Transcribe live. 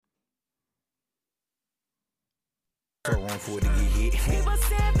So on for it to get hit. People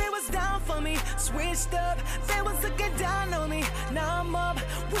said they was down for me, switched up, they was looking down on me. Now I'm up,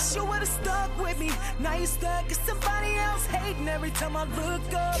 wish you would've stuck with me. Now you stuck, cause somebody else hating every time I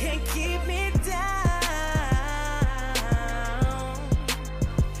look up. Can't keep me down,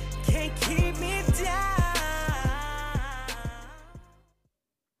 can't keep me down.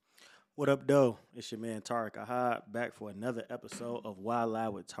 What up, though? It's your man Tariq Ahad back for another episode of Why Lie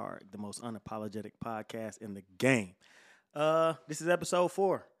with Tariq, the most unapologetic podcast in the game. This is episode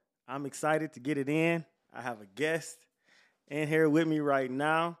 4. I'm excited to get it in. I have a guest in here with me right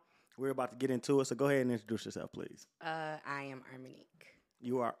now. We're about to get into it, so go ahead and introduce yourself, please. I am Armonique.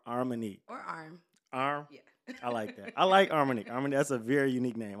 You are Armonique. Or Arm. Arm? Yeah. I like that. I like Armonique. Armonique, that's a very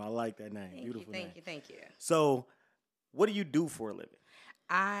unique name. I like that name. Beautiful name. Thank you. So, what do you do for a living?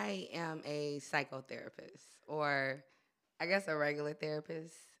 I am a psychotherapist, or I guess a regular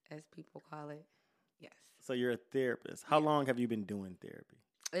therapist, as people call it. Yes. So you're a therapist. How long have you been doing therapy?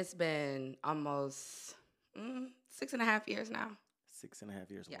 It's been almost 6.5 years now. 6.5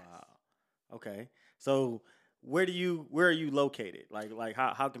 years. Yes. Wow. Okay. So where are you located? Like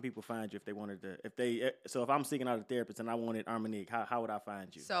how can people find you if they wanted to, so if I'm seeking out a therapist and I wanted Armonique, how would I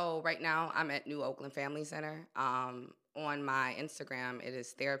find you? So right now I'm at New Oakland Family Center. On my Instagram, it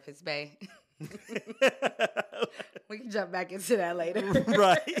is Therapist Bay. We can jump back into that later.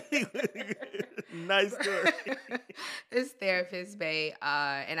 Right. Nice story. It's Therapist Bay,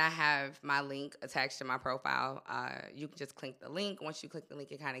 and I have my link attached to my profile. You can just click the link. Once you click the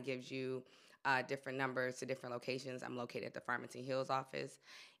link, it kind of gives you different numbers to different locations. I'm located at the Farmington Hills office.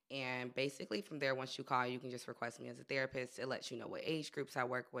 And basically from there, once you call, you can just request me as a therapist. It lets you know what age groups I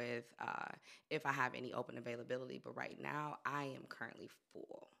work with, if I have any open availability. But right now, I am currently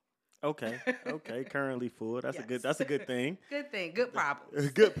full. Okay. Currently full. That's Yes. a good thing. Good thing. Good problem.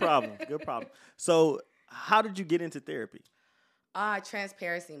 Good problem. So how did you get into therapy?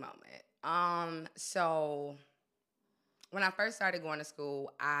 Transparency moment. So when I first started going to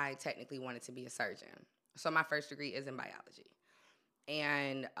school, I technically wanted to be a surgeon. So my first degree is in biology.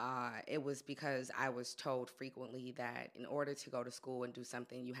 And it was because I was told frequently that in order to go to school and do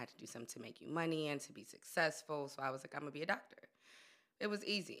something, you had to do something to make you money and to be successful. So I was like, I'm going to be a doctor. It was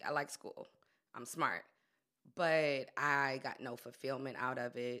easy. I like school. I'm smart. But I got no fulfillment out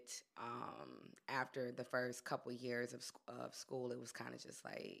of it. After the first couple years of school, it was kind of just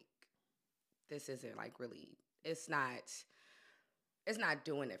like, this isn't like really, it's not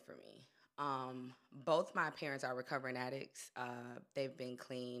doing it for me. Both my parents are recovering addicts. They've been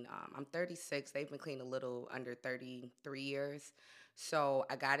clean. I'm 36. They've been clean a little under 33 years. So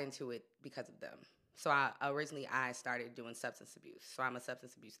I got into it because of them. So originally I started doing substance abuse. So I'm a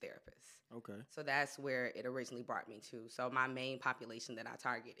substance abuse therapist. Okay. So that's where it originally brought me to. So my main population that I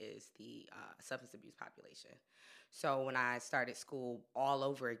target is the substance abuse population. So when I started school all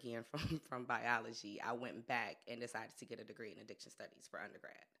over again from biology, I went back and decided to get a degree in addiction studies for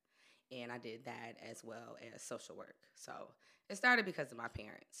undergrad. And I did that as well as social work. So it started because of my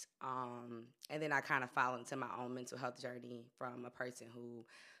parents. And then I kind of fell into my own mental health journey from a person who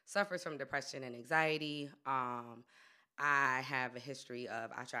suffers from depression and anxiety. I have a history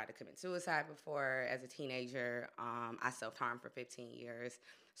of, I tried to commit suicide before as a teenager. I self-harmed for 15 years.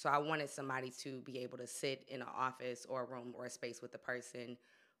 So I wanted somebody to be able to sit in an office or a room or a space with a person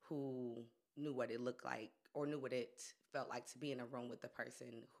who knew what it looked like or knew what it felt like to be in a room with the person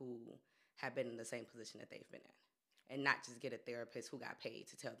who had been in the same position that they've been in, and not just get a therapist who got paid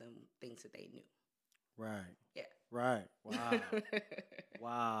to tell them things that they knew. Right. Yeah. Right. Wow.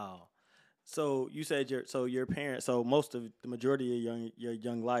 Wow. So you said your parents. So the majority of your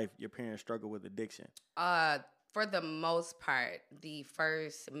young life, your parents struggle with addiction. For the most part, the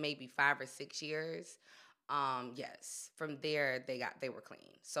first maybe 5 or 6 years. Yes. From there, they were clean.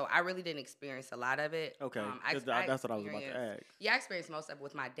 So I really didn't experience a lot of it. Okay. That's what I was about to ask. Yeah, I experienced most of it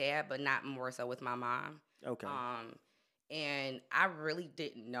with my dad, but not more so with my mom. Okay. And I really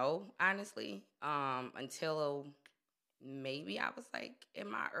didn't know, honestly, until maybe I was like in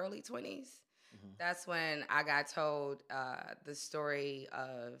my early 20s. Mm-hmm. That's when I got told the story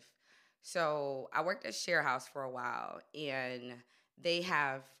of, so I worked at Share House for a while, and they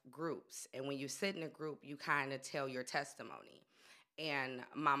have groups, and when you sit in a group, you kind of tell your testimony. And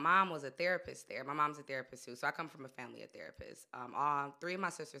my mom was a therapist there. My mom's a therapist too, so I come from a family of therapists. All 3 of my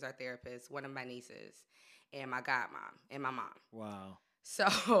sisters are therapists, one of my nieces, and my godmom, and my mom. Wow.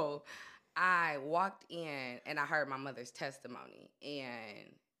 So I walked in, and I heard my mother's testimony,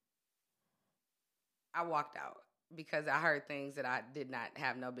 and I walked out because I heard things that I did not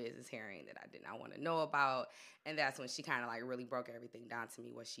have no business hearing, that I did not want to know about. And that's when she kind of like really broke everything down to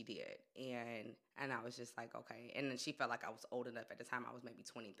me, what she did. And I was just like, okay. And then she felt like I was old enough. At the time I was maybe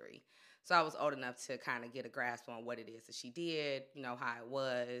 23. So I was old enough to kind of get a grasp on what it is that she did, you know, how it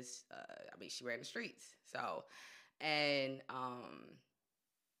was. I mean, she ran the streets. So, and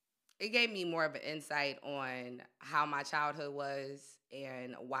it gave me more of an insight on how my childhood was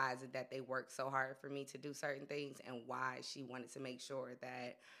and why is it that they worked so hard for me to do certain things, and why she wanted to make sure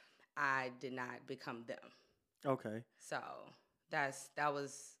that I did not become them. Okay. So that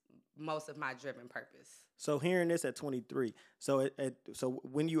was most of my driven purpose. So hearing this at 23, so so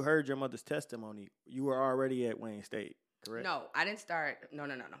when you heard your mother's testimony, you were already at Wayne State, correct? No, I didn't start. No.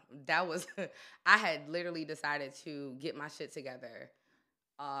 That was, I had literally decided to get my shit together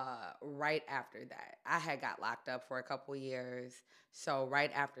right after that. I had got locked up for a couple years. So right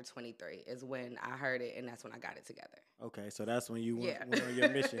after 23 is when I heard it, and that's when I got it together. Okay, so that's when you went on your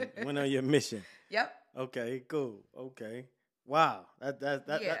mission. Went on your mission. Yep. Okay, cool. Okay. Wow.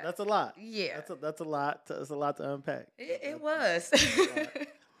 That's a lot. Yeah. That's a lot. That's a lot to unpack. It was.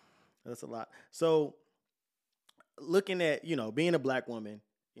 That's a lot. So looking at, being a black woman,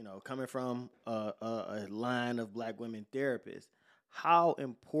 coming from a line of black women therapists, how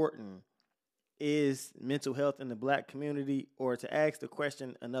important is mental health in the black community? Or to ask the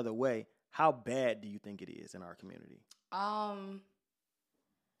question another way, how bad do you think it is in our community? I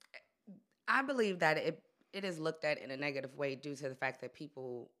believe that it is looked at in a negative way due to the fact that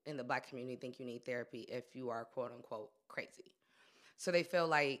people in the black community think you need therapy if you are quote unquote crazy. So they feel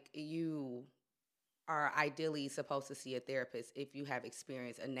like you are ideally supposed to see a therapist if you have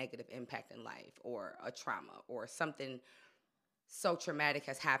experienced a negative impact in life, or a trauma, or something so traumatic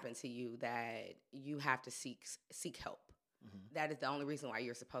has happened to you that you have to seek help. Mm-hmm. That is the only reason why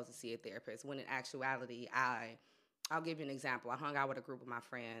you're supposed to see a therapist. When in actuality, I'll give you an example. I hung out with a group of my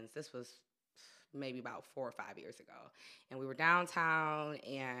friends. This was maybe about 4 or 5 years ago. And we were downtown,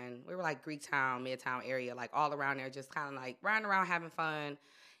 and we were like Greektown, Midtown area, like all around there, just kind of like riding around having fun.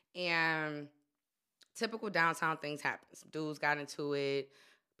 And typical downtown things happened. Some dudes got into it.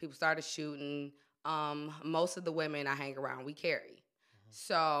 People started shooting. Most of the women I hang around, we carry. Mm-hmm.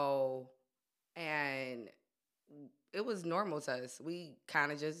 So, and it was normal to us. We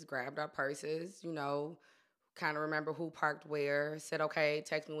kind of just grabbed our purses, kind of remember who parked where, said, okay,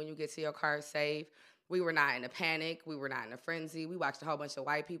 text me when you get to your car safe. We were not in a panic. We were not in a frenzy. We watched a whole bunch of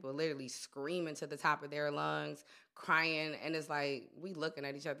white people literally screaming to the top of their lungs, crying. And it's like, we looking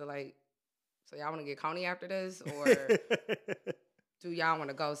at each other like, so y'all want to get Coney after this? Or do y'all want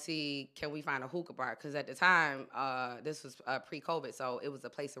to go see, can we find a hookah bar? Because at the time, this was pre-COVID, so it was a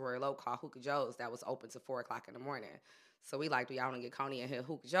place that we were low called Hookah Joe's that was open to 4 o'clock in the morning. So we like, do y'all want to get Coney and hit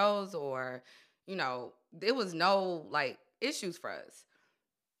Hookah Joe's? Or, there was no, issues for us.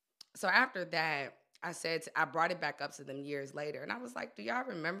 So after that, I brought it back up to them years later, and I was like, do y'all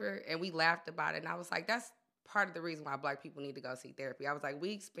remember? And we laughed about it, and I was like, that's part of the reason why black people need to go see therapy. I was like,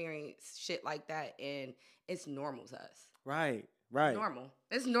 we experience shit like that, and it's normal to us. Right. Normal.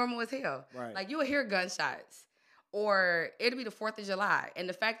 It's normal as hell. Right. Like, you will hear gunshots, or it'll be the 4th of July. And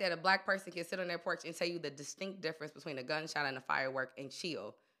the fact that a black person can sit on their porch and tell you the distinct difference between a gunshot and a firework and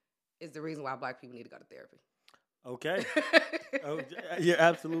chill is the reason why black people need to go to therapy. Okay. Oh, you're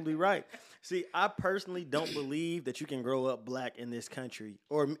absolutely right. See, I personally don't believe that you can grow up black in this country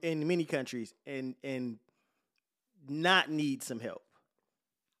or in many countries and not need some help.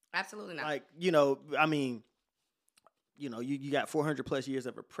 Absolutely not. Like, you got 400 plus years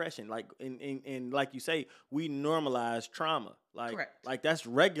of oppression. Like, and like you say, we normalize trauma. Correct. Like that's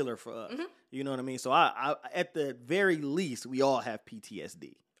regular for us. Mm-hmm. You know what I mean? So I at the very least, we all have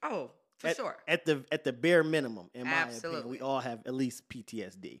PTSD. Oh, for sure. At the bare minimum, in my Absolutely. opinion, we all have at least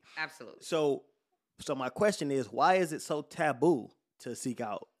PTSD. Absolutely. So my question is, why is it so taboo to seek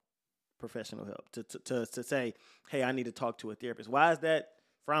out professional help? To say, hey, I need to talk to a therapist. Why is that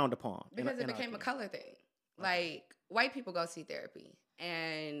frowned upon? Because it became a color thing. Like, white people go see therapy,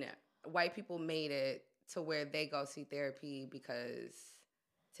 and white people made it to where they go see therapy because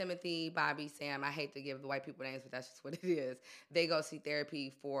Timothy, Bobby, Sam, I hate to give the white people names, but that's just what it is. They go see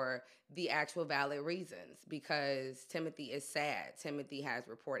therapy for the actual valid reasons, because Timothy is sad. Timothy has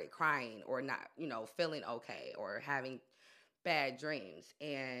reported crying or not, feeling okay or having bad dreams.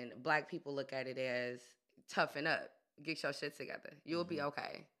 And black people look at it as toughen up, get your shit together. You'll be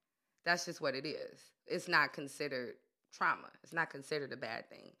okay. That's just what it is. It's not considered trauma. It's not considered a bad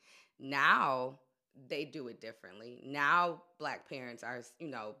thing. Now they do it differently. Now black parents are,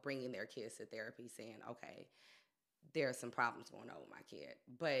 bringing their kids to therapy saying, okay, there's some problems going on with my kid.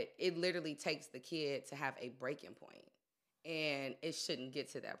 But it literally takes the kid to have a breaking point, and it shouldn't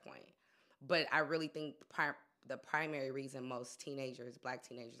get to that point. But I really think the primary reason most teenagers, black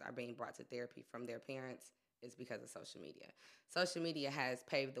teenagers, are being brought to therapy from their parents is because of social media. Social media has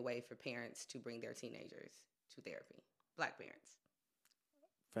paved the way for parents to bring their teenagers to therapy. Black parents.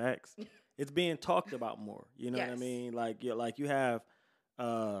 Facts. It's being talked about more. You know what I mean? Like you have,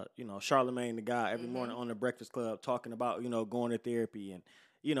 Charlemagne the Guy every morning on the Breakfast Club talking about, going to therapy, and,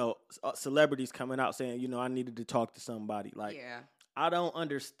 celebrities coming out saying, I needed to talk to somebody. Like, I don't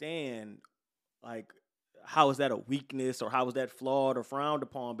understand, like, how is that a weakness, or how is that flawed or frowned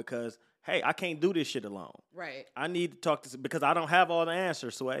upon? Because, hey, I can't do this shit alone. Right. I need to talk to, because I don't have all the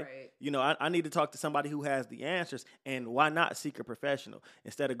answers, Sway. Right. I need to talk to somebody who has the answers, and why not seek a professional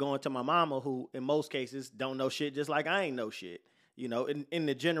instead of going to my mama, who in most cases don't know shit, just like I ain't know shit, in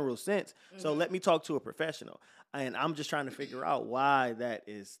the general sense. So let me talk to a professional. And I'm just trying to figure out why that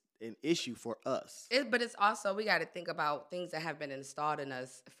is an issue for us. But it's also, we got to think about things that have been installed in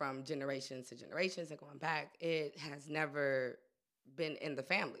us from generations to generations and going back. It has never been in the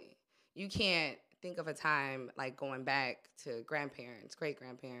family. You can't think of a time like going back to grandparents,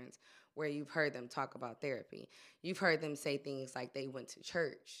 great-grandparents, where you've heard them talk about therapy. You've heard them say things like they went to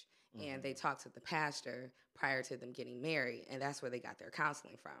church and they talked to the pastor prior to them getting married, and that's where they got their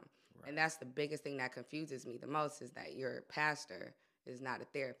counseling from. Right. And that's the biggest thing that confuses me the most, is that your pastor is not a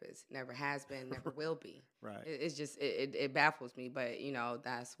therapist, never has been, never will be. Right. It's just, it baffles me, but,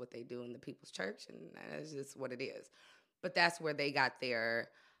 that's what they do in the people's church, and that's just what it is. But that's where they got their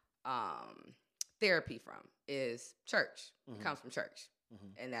therapy from, is church. It comes from church.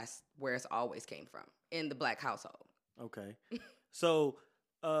 And that's where it's always came from, in the black household. Okay. So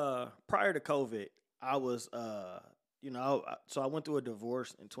prior to COVID, I was, so I went through a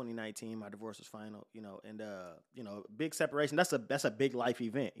divorce in 2019. My divorce was final, and, big separation. That's a big life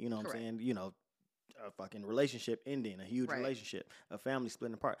event, you know what Correct. I'm saying? A fucking relationship ending, a huge relationship, a family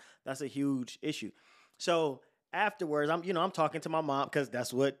splitting apart. That's a huge issue. So afterwards, I'm talking to my mom, because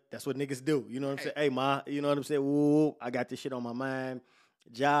that's what niggas do. You know what I'm saying? Hey, ma, you know what I'm saying? Woo, I got this shit on my mind.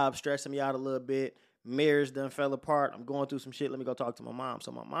 Job stressing me out a little bit. Marriage done fell apart. I'm going through some shit. Let me go talk to my mom.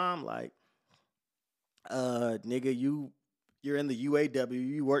 So my mom, like, nigga, you're in the UAW.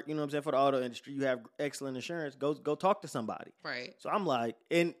 You work, you know what I'm saying, for the auto industry. You have excellent insurance. Go talk to somebody. Right. So I'm like,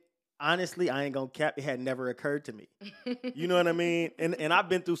 and honestly, I ain't gonna cap. It had never occurred to me. You know what I mean? And I've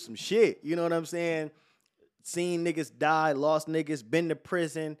been through some shit. You know what I'm saying? Seen niggas die, lost niggas, been to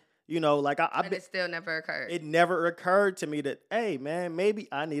prison. And it still never occurred. It never occurred to me that, hey, man, maybe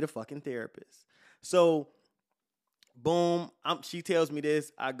I need a fucking therapist. So, boom, she tells me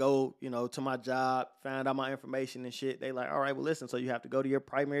this. I go, to my job, find out my information and shit. They like, all right, well, listen, so you have to go to your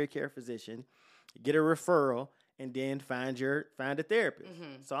primary care physician, get a referral, and then find a therapist.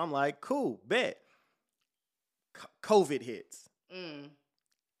 So I'm like, cool, bet. COVID hits.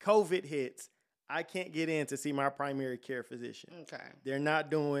 COVID hits. I can't get in to see my primary care physician. Okay. They're not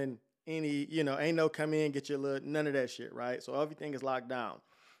doing any, ain't no come in, get your little, none of that shit, right? So everything is locked down.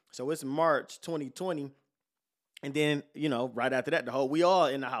 So it's March 2020. And then, right after that, we all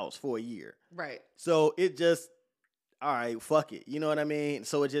in the house for a year. Right. So it just, all right, fuck it. You know what I mean?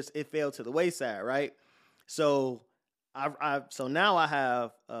 So it fell to the wayside, right? So so now I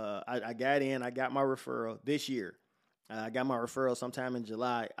have, I got in, I got my referral this year. I got my referral sometime in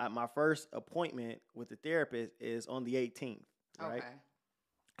July. My first appointment with the therapist is on the 18th, right? Okay.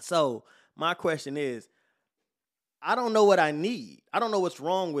 So my question is, I don't know what I need. I don't know what's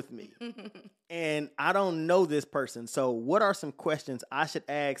wrong with me. And I don't know this person. So what are some questions I should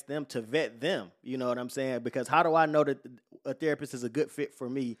ask them to vet them? You know what I'm saying? Because how do I know that a therapist is a good fit for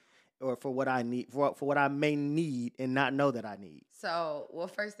me, or for what I need, for what I may need and not know that I need? So, well,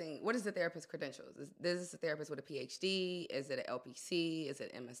 first thing, what is the therapist's credentials? Is this a therapist with a PhD? Is it an LPC? Is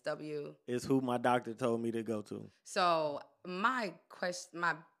it MSW? It's who my doctor told me to go to. So my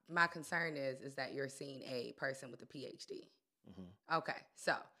concern is that you're seeing a person with a PhD. Okay,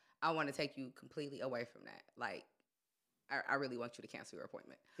 so I want to take you completely away from that. Like, I really want you to cancel your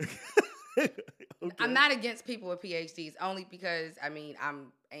appointment. Okay. I'm not against people with PhDs, only because,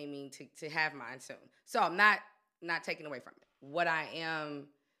 I'm aiming to have mine soon. So I'm not taking away from it. What I am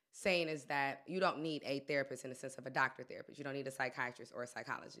saying is that you don't need a therapist in the sense of a doctor therapist. You don't need a psychiatrist or a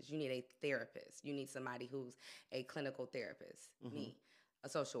psychologist. You need a therapist. You need somebody who's a clinical therapist, me, a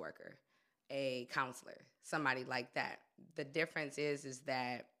social worker, a counselor, somebody like that. The difference is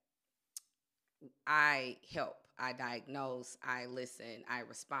that I help, I diagnose, I listen, I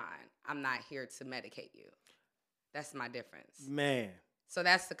respond. I'm not here to medicate you. That's my difference. Man. So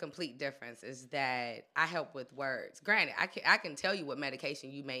that's the complete difference, is that I help with words. Granted, I can tell you what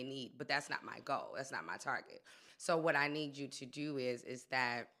medication you may need, but that's not my goal. That's not my target. So what I need you to do is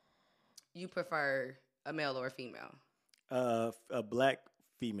that you prefer a male or a female? A black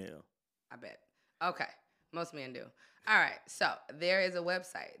female. I bet. Okay. Most men do. All right. So there is a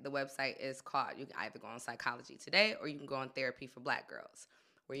website. The website is called, you can either go on Psychology Today or you can go on Therapy for Black Girls.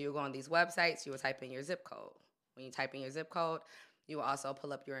 Where you go on these websites, you will type in your zip code. When you type in your zip code, you will also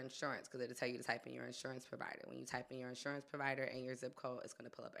pull up your insurance, because it'll tell you to type in your insurance provider. When you type in your insurance provider and your zip code, it's going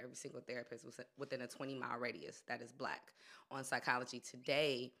to pull up every single therapist within a 20-mile radius that is black. On Psychology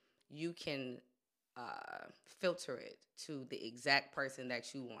Today, you can filter it to the exact person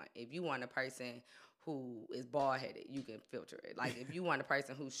that you want. If you want a person who is bald-headed, you can filter it. Like, if you want a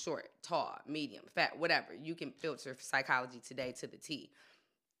person who's short, tall, medium, fat, whatever, you can filter Psychology Today to the T.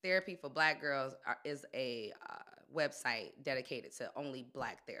 Therapy for Black Girls is a website dedicated to only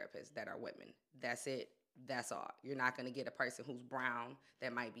black therapists that are women. That's it. That's all. You're not going to get a person who's brown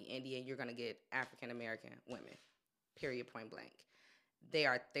that might be Indian. You're going to get African-American women, period, point blank. They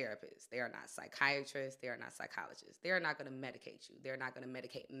are therapists. They are not psychiatrists. They are not psychologists. They are not going to medicate you. They're not going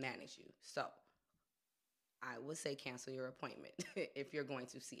to manage you. So I would say cancel your appointment if you're going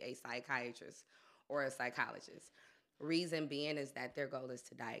to see a psychiatrist or a psychologist. Reason being is that their goal is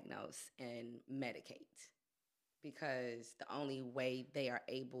to diagnose and medicate, because the only way they are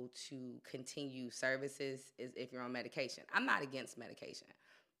able to continue services is if you're on medication. I'm not against medication.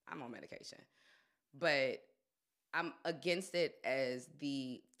 I'm on medication. But I'm against it as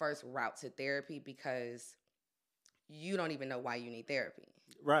the first route to therapy, because you don't even know why you need therapy.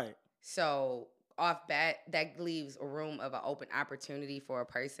 Right. So off bat, that leaves a room of an open opportunity for a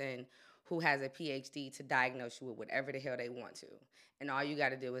person who has a PhD to diagnose you with whatever the hell they want to. And all you got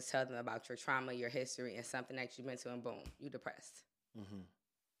to do is tell them about your trauma, your history, and something that you've been to, and boom, you're depressed. Mm-hmm.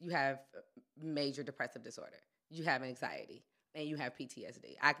 You have major depressive disorder. You have anxiety, and you have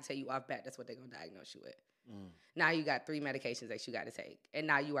PTSD. I can tell you off bat, that's what they're going to diagnose you with. Now you got 3 medications that you got to take, and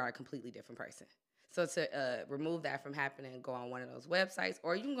now you are a completely different person. So to remove that from happening, go on one of those websites,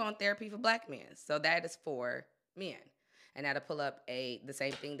 or you can go on Therapy for Black Men. So that is for men. And that'll pull up the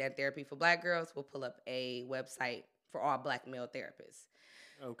same thing that Therapy for Black Girls will pull up a website for all black male therapists.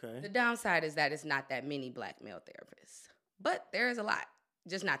 Okay. The downside is that it's not that many black male therapists. But there is a lot,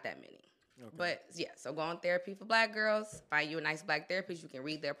 just not that many. Okay. But yeah, so go on Therapy for Black Girls, find you a nice black therapist. You can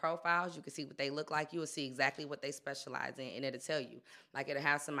read their profiles. You can see what they look like. You will see exactly what they specialize in, and it'll tell you. Like, it'll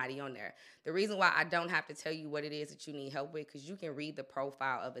have somebody on there. The reason why I don't have to tell you what it is that you need help with, because you can read the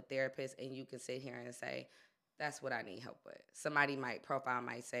profile of a therapist and you can sit here and say, that's what I need help with. Somebody might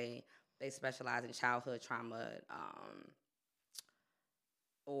say they specialize in childhood trauma,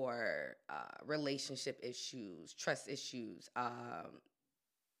 or relationship issues, trust issues,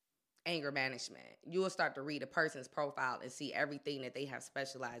 anger management. You will start to read a person's profile and see everything that they have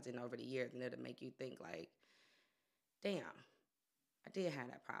specialized in over the years, and it'll make you think like, damn, I did have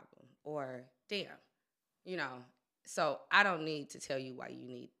that problem. Or, damn, So I don't need to tell you why you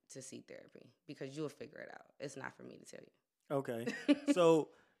need to see therapy, because you'll figure it out. It's not for me to tell you. Okay. So,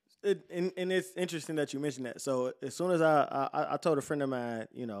 and it's interesting that you mentioned that. So as soon as I told a friend of mine,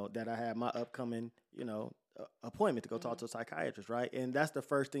 that I had my upcoming, appointment to go talk to a psychiatrist, right? And that's the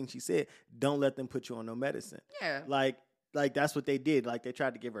first thing she said. Don't let them put you on no medicine. Yeah. Like that's what they did. Like, they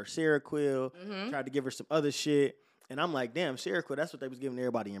tried to give her Seroquel, tried to give her some other shit. And I'm like, damn, Seroquel, that's what they was giving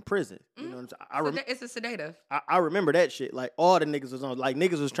everybody in prison. You know what I'm saying? It's a sedative. I remember that shit. Like, all the niggas was on. Like,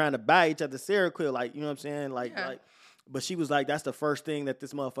 niggas was trying to buy each other Seroquel. Like, you know what I'm saying? Like, but she was like, that's the first thing that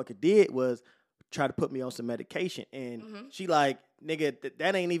this motherfucker did was try to put me on some medication. And she like, nigga,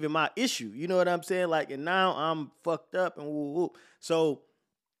 that ain't even my issue. You know what I'm saying? Like, and now I'm fucked up and woo woo. So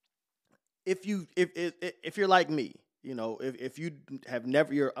if you're like me, if you have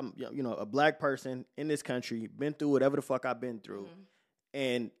never, you're, a black person in this country, been through whatever the fuck I've been through,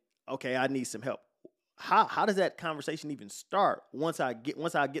 and okay, I need some help. How does that conversation even start? Once I get,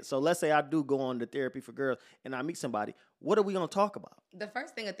 so let's say I do go on to Therapy for Girls and I meet somebody, what are we gonna talk about? The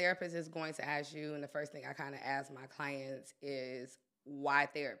first thing a therapist is going to ask you, and the first thing I kind of ask my clients is, why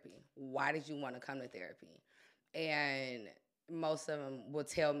therapy? Why did you want to come to therapy? And most of them will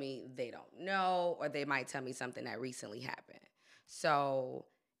tell me they don't know, or they might tell me something that recently happened. So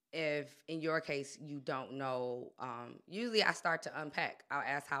if in your case you don't know, usually I start to unpack. I'll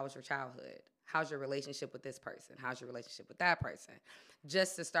ask, how was your childhood? How's your relationship with this person? How's your relationship with that person?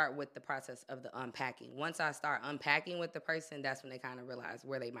 Just to start with the process of the unpacking. Once I start unpacking with the person, that's when they kind of realize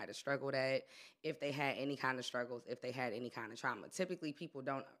where they might have struggled at, if they had any kind of struggles, if they had any kind of trauma. Typically, people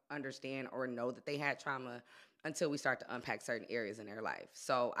don't understand or know that they had trauma until we start to unpack certain areas in their life.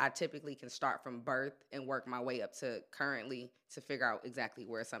 So I typically can start from birth and work my way up to currently to figure out exactly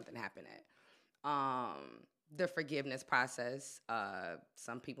where something happened at. The forgiveness process.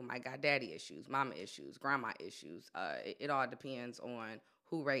 Some people might got daddy issues, mama issues, grandma issues. It all depends on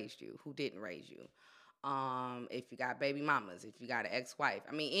who raised you, who didn't raise you. If you got baby mamas, if you got an ex-wife.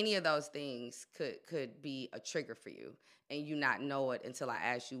 I mean, any of those things could be a trigger for you, and you not know it until I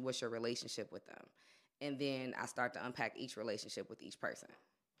ask you what's your relationship with them. And then I start to unpack each relationship with each person.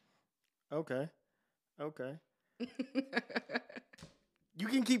 Okay. You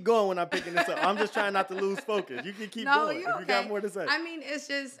can keep going when I'm picking this up. I'm just trying not to lose focus. You can keep going if you got more to say. I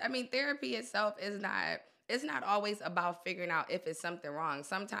mean, therapy itself is it's not always about figuring out if it's something wrong.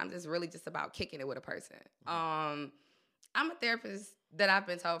 Sometimes it's really just about kicking it with a person. I'm a therapist that I've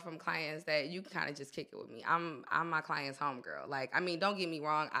been told from clients that you can kind of just kick it with me. I'm my client's homegirl. Like, I mean, don't get me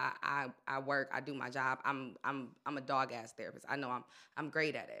wrong. I work, I do my job. I'm a dog ass therapist. I know I'm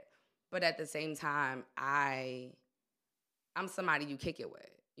great at it. But at the same time, I'm somebody you kick it with.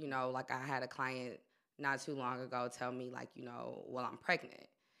 You know, like I had a client not too long ago tell me, like, you know, well, I'm pregnant.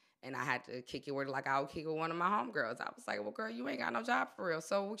 And I had to kick it with, like, I would kick it with one of my homegirls. I was like, well, girl, you ain't got no job for real.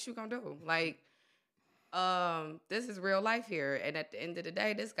 So what you gonna do? Like, this is real life here. And at the end of the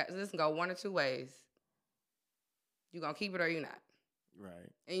day, this can go one or two ways. You gonna keep it or you not. Right.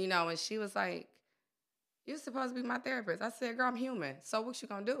 And, you know, and she was like, you're supposed to be my therapist. I said, girl, I'm human. So what you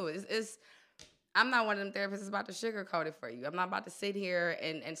gonna do? I'm not one of them therapists that's about to sugarcoat it for you. I'm not about to sit here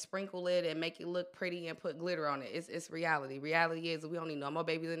and sprinkle it and make it look pretty and put glitter on it. It's reality. Reality is we don't need no more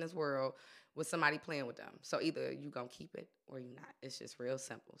babies in this world with somebody playing with them. So either you gonna keep it or you not. It's just real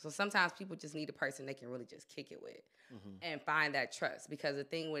simple. So sometimes people just need a person they can really just kick it with and find that trust. Because the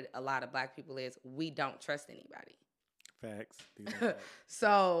thing with a lot of Black people is we don't trust anybody. Facts.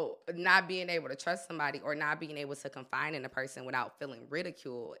 So not being able to trust somebody or not being able to confide in a person without feeling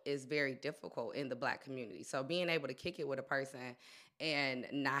ridiculed is very difficult in the Black community. So being able to kick it with a person and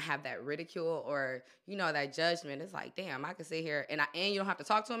not have that ridicule or, you know, that judgment, it's like, damn, I could sit here and you don't have to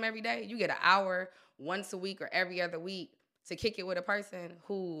talk to them every day. You get an hour once a week or every other week to kick it with a person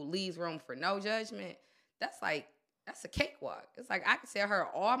who leaves room for no judgment. That's a cakewalk. It's like I can tell her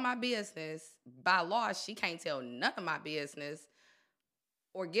all my business. By law, she can't tell none of my business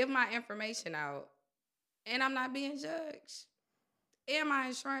or give my information out, and I'm not being judged. And my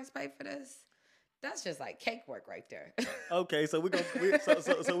insurance pay for this. That's just like cakework right there. Okay, so we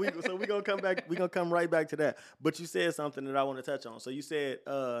gonna come back. We gonna come right back to that. But you said something that I want to touch on. So you said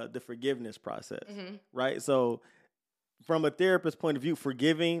the forgiveness process, right? So from a therapist point of view,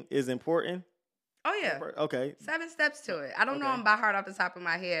 forgiving is important. Oh, yeah. Okay. 7 steps to it. I don't know them by heart off the top of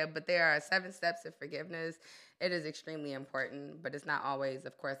my head, but there are 7 steps of forgiveness. It is extremely important, but it's not always,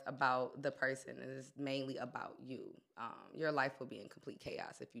 of course, about the person. It is mainly about you. Your life will be in complete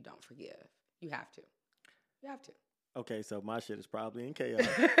chaos if you don't forgive. You have to. Okay, so my shit is probably in chaos.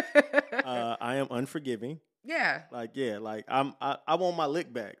 I am unforgiving. Yeah. I want my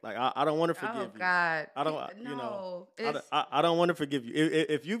lick back. Like I don't want to forgive you. Oh God. I don't. I don't want to forgive you.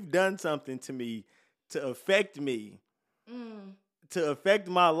 If you've done something to me to affect me, to affect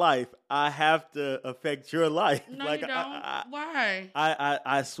my life, I have to affect your life. No, you don't. Why?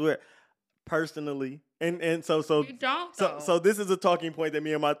 I swear, personally, and so you don't. So this is a talking point that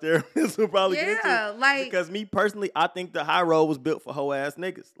me and my therapist will probably get into. Because me personally, I think the high road was built for hoe ass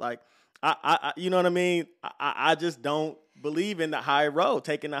niggas. Like. I you know what I mean? I just don't believe in the high road,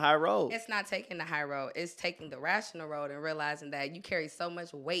 taking the high road. It's not taking the high road. It's taking the rational road and realizing that you carry so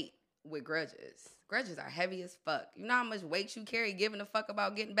much weight with grudges. Grudges are heavy as fuck. You know how much weight you carry giving a fuck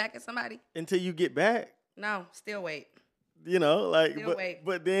about getting back at somebody? Until you get back. No, still weight. You know, like, still weight.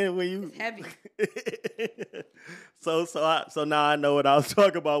 But then when you... It's heavy. So now I know what I was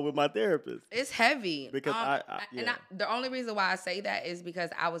talking about with my therapist. It's heavy. Because the only reason why I say that is because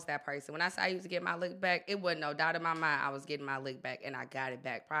I was that person. When I said I used to get my lick back, it wasn't no doubt in my mind I was getting my lick back, and I got it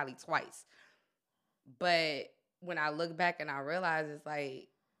back probably twice. But when I look back and I realize it's like,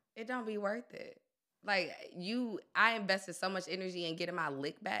 it don't be worth it. Like, I invested so much energy in getting my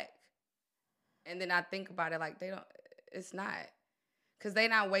lick back, and then I think about it like, it's not. Because they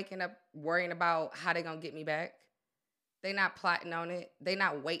not waking up worrying about how they going to get me back. They not plotting on it. They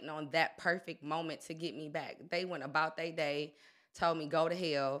not waiting on that perfect moment to get me back. They went about their day, told me go to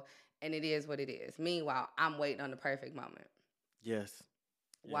hell, and it is what it is. Meanwhile, I'm waiting on the perfect moment. Yes.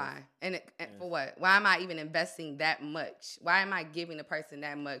 Why? And for what? Why am I even investing that much? Why am I giving a person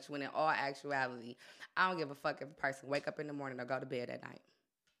that much when in all actuality, I don't give a fuck if a person wake up in the morning or go to bed at night?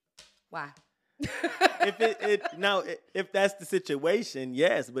 Why? If that's the situation,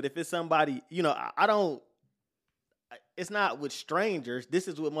 yes. But if it's somebody, I don't it's not with strangers. This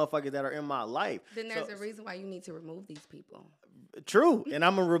is with motherfuckers that are in my life. Then there's a reason why you need to remove these people. True. And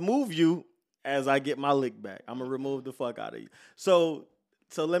I'm going to remove you as I get my lick back. I'm going to remove the fuck out of you. So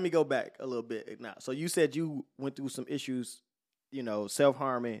let me go back a little bit now. So you said you went through some issues,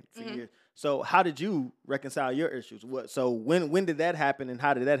 self-harming for years. So how did you reconcile your issues? So when did that happen and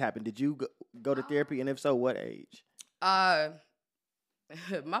how did that happen? Did you go to therapy? And if so, what age? My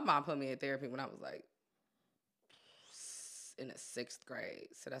mom put me in therapy when I was like in the 6th grade.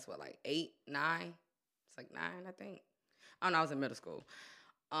 So that's what, like 8, 9? It's like 9, I think. Oh no, I was in middle school.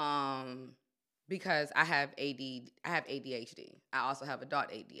 Because I have ADHD. I also have adult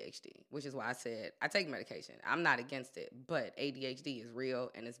ADHD, which is why I said I take medication. I'm not against it, but ADHD is real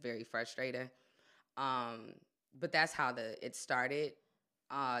and it's very frustrating. But that's how it started.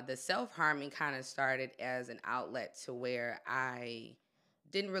 The self-harming kind of started as an outlet to where I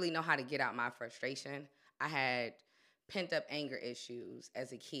didn't really know how to get out my frustration. I had pent-up anger issues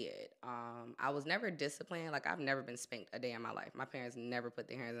as a kid. I was never disciplined. Like, I've never been spanked a day in my life. My parents never put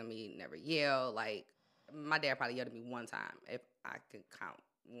their hands on me, never yelled. Like, my dad probably yelled at me one time, if I could count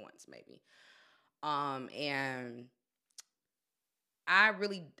once, maybe. And I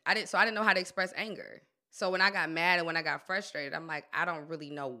didn't know how to express anger. So when I got mad and when I got frustrated, I'm like, I don't really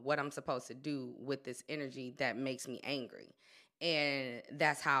know what I'm supposed to do with this energy that makes me angry. And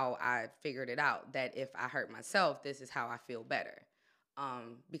that's how I figured it out, that if I hurt myself, this is how I feel better.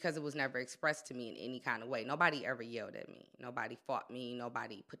 Because it was never expressed to me in any kind of way. Nobody ever yelled at me. Nobody fought me.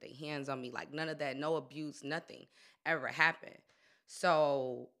 Nobody put their hands on me. Like, none of that, no abuse, nothing ever happened.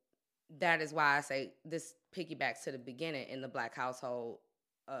 So that is why I say this piggybacks to the beginning in the Black household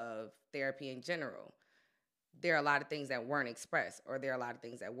of therapy in general. There are a lot of things that weren't expressed, or there are a lot of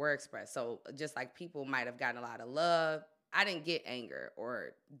things that were expressed. So just like people might have gotten a lot of love, I didn't get anger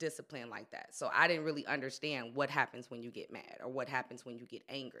or discipline like that. So I didn't really understand what happens when you get mad or what happens when you get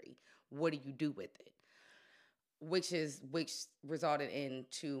angry. What do you do with it? Which resulted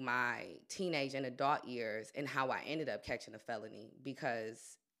into my teenage and adult years and how I ended up catching a felony,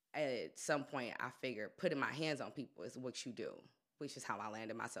 because at some point I figured putting my hands on people is what you do, which is how I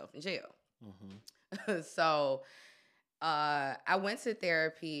landed myself in jail. Mm-hmm. So I went to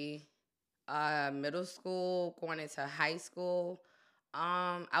therapy. Middle school, going into high school.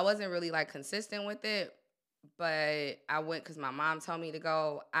 I wasn't really like consistent with it, but I went because my mom told me to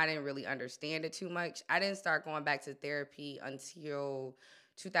go. I didn't really understand it too much. I didn't start going back to therapy until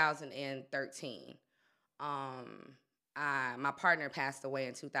 2013. My partner passed away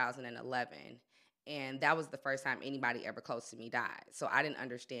in 2011, and that was the first time anybody ever close to me died. So I didn't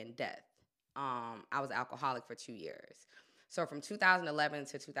understand death. I was alcoholic for 2 years. So from 2011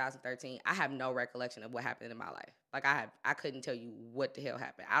 to 2013, I have no recollection of what happened in my life. Like, I couldn't tell you what the hell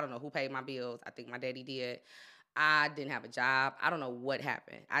happened. I don't know who paid my bills. I think my daddy did. I didn't have a job. I don't know what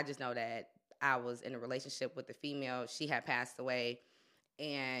happened. I just know that I was in a relationship with a female. She had passed away,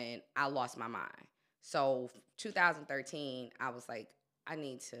 and I lost my mind. So 2013, I was like, I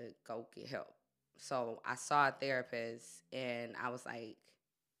need to go get help. So I saw a therapist, and I was like,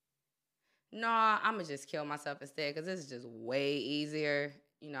 no, I'm going to just kill myself instead, because this is just way easier.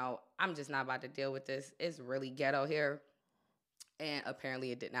 I'm just not about to deal with this. It's really ghetto here. And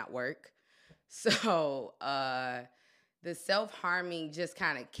apparently it did not work. So the self-harming just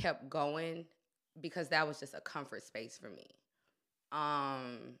kind of kept going, because that was just a comfort space for me.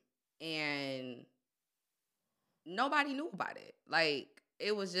 And nobody knew about it. Like,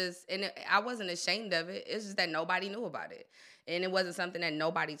 it was just, I wasn't ashamed of it. It's just that nobody knew about it. And it wasn't something that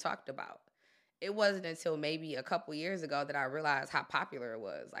nobody talked about. It wasn't until maybe a couple years ago that I realized how popular it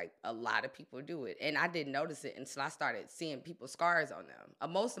was. Like, a lot of people do it. And I didn't notice it until I started seeing people's scars on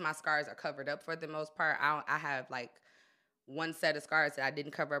them. Most of my scars are covered up for the most part. I have, like, one set of scars that I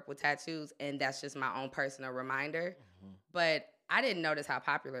didn't cover up with tattoos, and that's just my own personal reminder. Mm-hmm. But I didn't notice how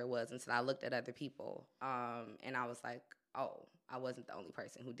popular it was until I looked at other people. And I was like, oh, I wasn't the only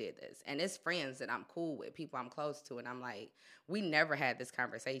person who did this. And it's friends that I'm cool with, people I'm close to, and I'm like, we never had this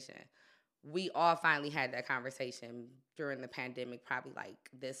conversation. We all finally had that conversation during the pandemic, probably like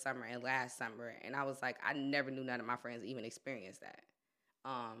this summer and last summer. And I was like, I never knew none of my friends even experienced that.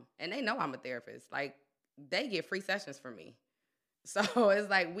 And they know I'm a therapist. Like, they get free sessions from me. So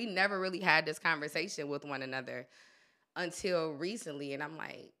it's like, we never really had this conversation with one another until recently. And I'm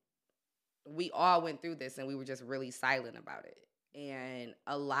like, we all went through this and we were just really silent about it. And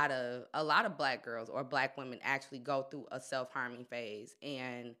a lot of Black girls or Black women actually go through a self-harming phase,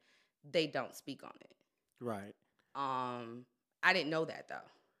 and they don't speak on it. Right. I didn't know that,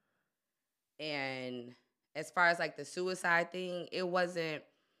 though. And as far as like the suicide thing, it wasn't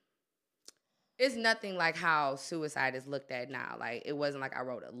It's nothing like how suicide is looked at now. Like, it wasn't like I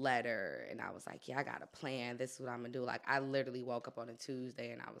wrote a letter and I was like, yeah, I got a plan. This is what I'm going to do. Like, I literally woke up on a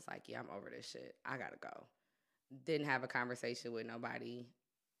Tuesday and I was like, yeah, I'm over this shit. I got to go. Didn't have a conversation with nobody.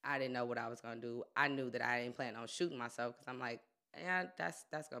 I didn't know what I was going to do. I knew that I didn't plan on shooting myself because I'm like, yeah, that's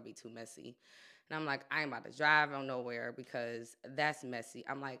going to be too messy. And I'm like, I ain't about to drive on nowhere because that's messy.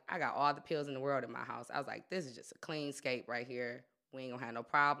 I'm like, I got all the pills in the world in my house. I was like, this is just a clean escape right here. We ain't gonna have no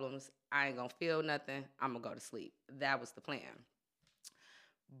problems. I ain't gonna feel nothing. I'm gonna go to sleep. That was the plan.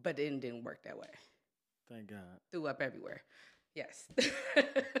 But it didn't work that way. Thank God. Threw up everywhere. Yes.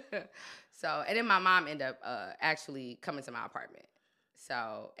 So, and then my mom ended up actually coming to my apartment.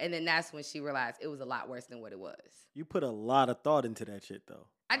 So, and then that's when she realized it was a lot worse than what it was. You put a lot of thought into that shit, though.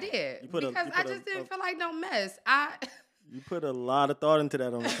 I did. Because I just didn't feel like no mess. You put a lot of thought into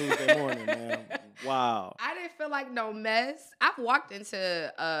that on a Tuesday morning, man. Wow. I didn't feel like no mess. I've walked into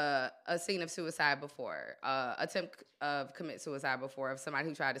a scene of suicide before, attempt of commit suicide before, of somebody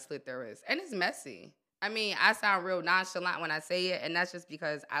who tried to slit their wrist. And it's messy. I mean, I sound real nonchalant when I say it, and that's just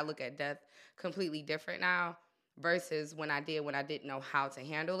because I look at death completely different now versus when I didn't know how to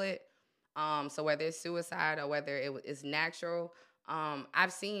handle it. So whether it's suicide or whether it's natural,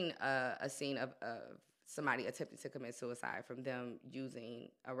 I've seen a scene of somebody attempting to commit suicide from them using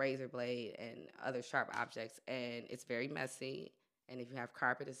a razor blade and other sharp objects, and it's very messy. And if you have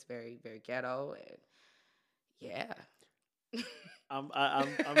carpet, it's very, very ghetto. And yeah, I'm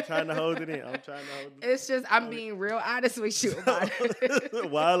trying to hold it in. It's just I'm being real honest with you about it.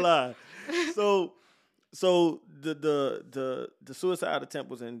 Why lie? So the suicide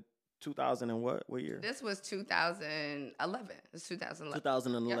attempt was in 2000 and what year? This was 2011. It's 2011.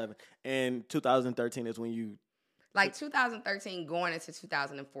 2011. Yep. And 2013 is when you... Like 2013 going into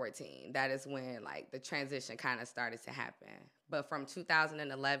 2014, that is when like the transition kind of started to happen. But from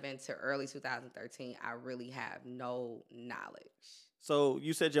 2011 to early 2013, I really have no knowledge. So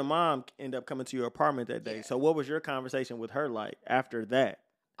you said your mom ended up coming to your apartment that day. Yeah. So what was your conversation with her like after that?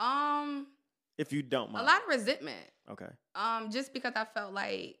 If you don't mind. A lot of resentment. Okay. Just because I felt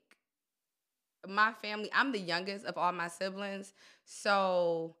like my family, I'm the youngest of all my siblings,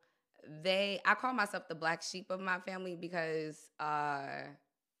 so I call myself the black sheep of my family because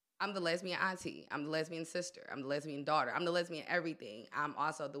I'm the lesbian auntie, I'm the lesbian sister, I'm the lesbian daughter, I'm the lesbian everything. I'm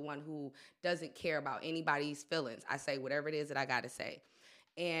also the one who doesn't care about anybody's feelings. I say whatever it is that I gotta say.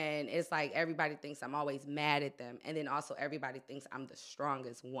 And it's like everybody thinks I'm always mad at them, and then also everybody thinks I'm the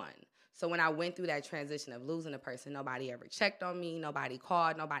strongest one. So when I went through that transition of losing a person, nobody ever checked on me, nobody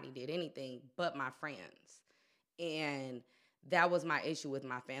called, nobody did anything but my friends. And that was my issue with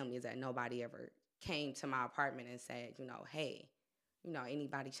my family, is that nobody ever came to my apartment and said, hey,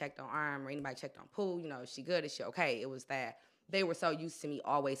 anybody checked on Arm or anybody checked on Pooh, is she good? Is she okay? It was that they were so used to me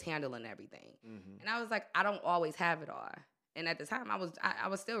always handling everything. Mm-hmm. And I was like, I don't always have it all. And at the time, I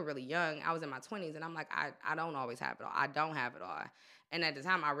was still really young. I was in my 20s, and I'm like, I don't always have it all. I don't have it all. And at the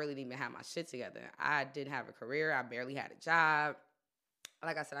time, I really didn't even have my shit together. I didn't have a career. I barely had a job.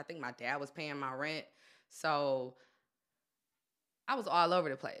 Like I said, I think my dad was paying my rent. So I was all over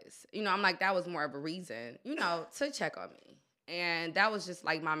the place. I'm like, that was more of a reason, to check on me. And that was just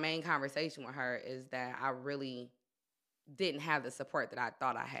like my main conversation with her, is that I really didn't have the support that I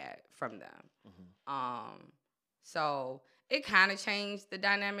thought I had from them. Mm-hmm. So it kind of changed the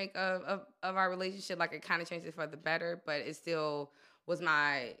dynamic of our relationship. Like, it kind of changed it for the better, but it still was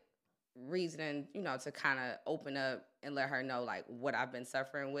my reason, to kind of open up and let her know, like, what I've been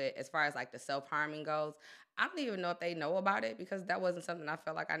suffering with. As far as, like, the self-harming goes, I don't even know if they know about it, because that wasn't something I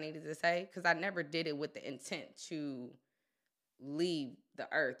felt like I needed to say, because I never did it with the intent to leave the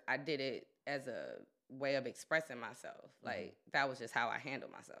earth. I did it as a way of expressing myself. Like, that was just how I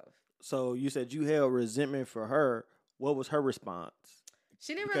handled myself. So you said you held resentment for her. What was her response?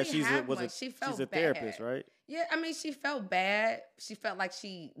 She didn't really have much. She felt bad. She's a therapist, right? Yeah, I mean, she felt bad. She felt like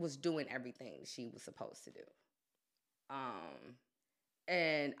she was doing everything she was supposed to do.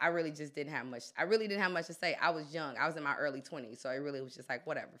 And I really just didn't have much. I really didn't have much to say. I was young. I was in my early 20s, so it really was just like,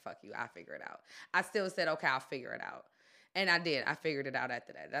 whatever, fuck you. I'll figure it out. I still said, okay, I'll figure it out. And I did. I figured it out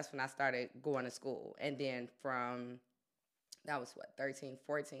after that. That's when I started going to school. And then that was 13,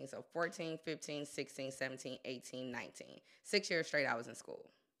 14. So 14, 15, 16, 17, 18, 19. 6 years straight I was in school.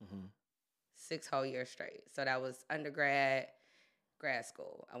 Mm-hmm. 6 whole years straight. So that was undergrad, grad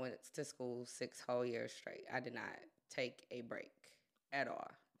school. I went to school 6 whole years straight. I did not take a break at all.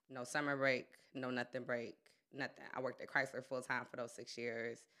 No summer break, no nothing break, nothing. I worked at Chrysler full time for those 6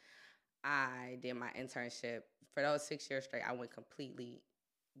 years. I did my internship. For those 6 years straight, I went completely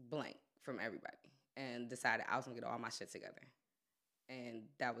blank from everybody and decided I was going to get all my shit together. And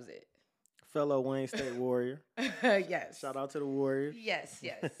that was it. fellow Wayne State Warrior. Yes. Shout out to the Warriors. Yes.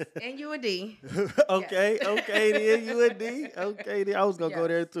 And you a D. Okay, then you a D. Okay, then I was gonna go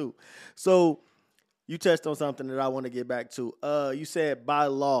there too. So you touched on something that I want to get back to. You said by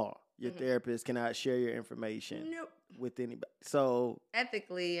law, your therapist cannot share your information with anybody. So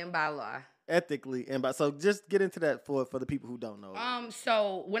ethically and by law. So just get into that for the people who don't know.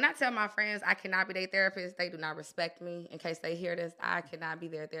 So when I tell my friends I cannot be their therapist, they do not respect me. In case they hear this, I cannot be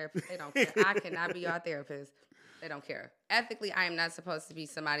their therapist. They don't care. I cannot be your therapist. They don't care. Ethically, I am not supposed to be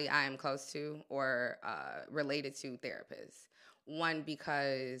somebody I am close to or related to therapists. One,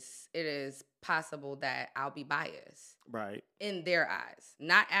 because it is possible that I'll be biased. Right. In their eyes.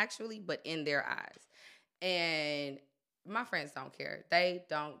 Not actually, but in their eyes. And my friends don't care. They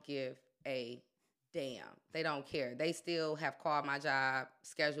don't give a damn. They don't care. They still have called my job,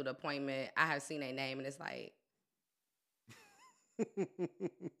 scheduled an appointment. I have seen their name, and it's like,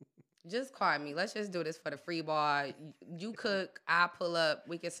 just call me. Let's just do this for the free ball. You cook, I pull up.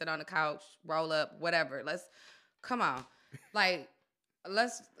 We can sit on the couch, roll up, whatever. Come on. Like,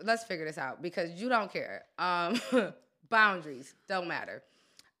 let's figure this out because you don't care. Boundaries don't matter.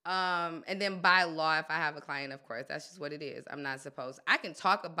 And then by law, if I have a client, of course, that's just what it is. I'm not supposed. I can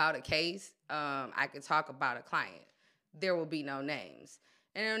talk about a case. I can talk about a client. There will be no names.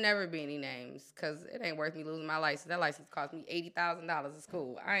 And there'll never be any names because it ain't worth me losing my license. That license cost me $80,000 at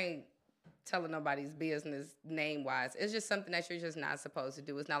school. I ain't telling nobody's business name-wise. It's just something that you're just not supposed to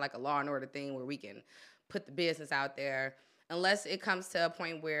do. It's not like a Law and Order thing where we can put the business out there. Unless it comes to a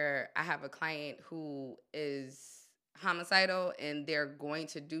point where I have a client who is homicidal and they're going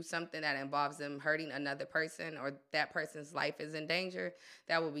to do something that involves them hurting another person or that person's life is in danger,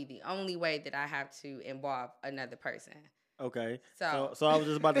 that will be the only way that I have to involve another person. Okay. So I was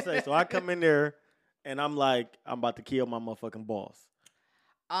just about to say, so I come in there and I'm like, I'm about to kill my motherfucking boss.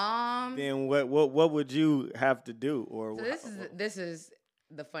 Then what would you have to do? Or so this is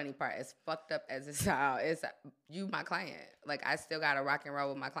the funny part. As fucked up as it sounds, it's you my client. Like I still gotta rock and roll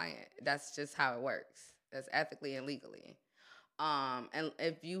with my client. That's just how it works. That's ethically and legally. And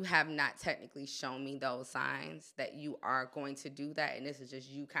if you have not technically shown me those signs that you are going to do that, and this is just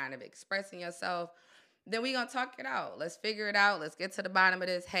you kind of expressing yourself, then we're going to talk it out. Let's figure it out. Let's get to the bottom of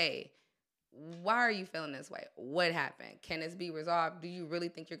this. Hey, why are you feeling this way? What happened? Can this be resolved? Do you really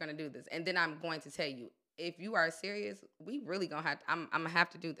think you're going to do this? And then I'm going to tell you, if you are serious, we really going to have to, I'm going to have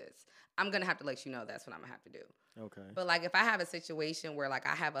to do this. I'm going to have to let you know that's what I'm going to have to do. Okay. But like if I have a situation where like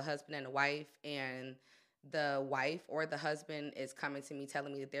I have a husband and a wife and the wife or the husband is coming to me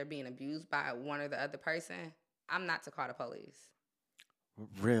telling me that they're being abused by one or the other person, I'm not to call the police.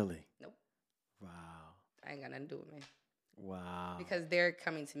 Really? Nope. Wow. I ain't got nothing to do with me. Wow. Because they're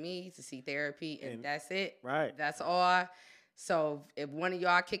coming to me to see therapy and that's it. Right. That's all. So if one of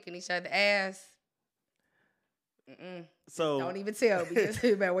y'all kicking each other ass, so don't even tell me. Just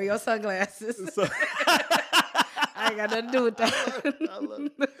man, wear your sunglasses. So I ain't got nothing to do with that. I love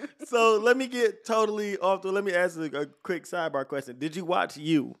it. So let me get totally off. Let me ask a quick sidebar question. Did you watch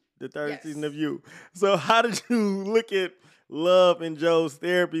You, the third season of You? So how did you look at Love and Joe's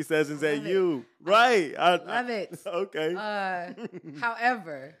therapy sessions at You? Right. I love it. Okay.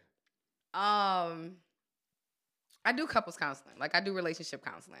 However, I do couples counseling. Like, I do relationship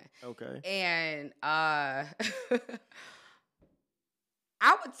counseling. Okay. And I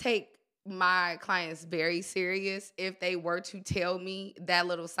would take my clients very serious if they were to tell me that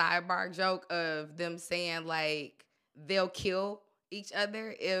little sidebar joke of them saying, like, they'll kill each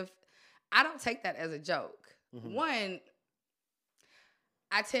other. I don't take that as a joke. Mm-hmm. One,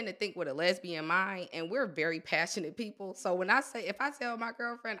 I tend to think with a lesbian mind, and we're very passionate people. So when if I tell my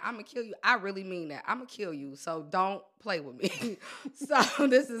girlfriend, I'm going to kill you, I really mean that. I'm going to kill you, so don't play with me. So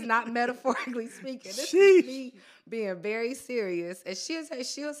this is not metaphorically speaking. This is me being very serious. And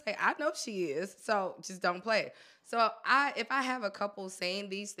she'll say, I know she is, so just don't play. So if I have a couple saying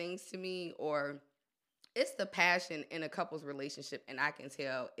these things to me, or it's the passion in a couple's relationship, and I can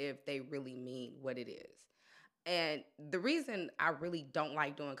tell if they really mean what it is. And the reason I really don't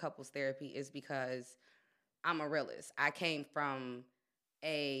like doing couples therapy is because I'm a realist. I came from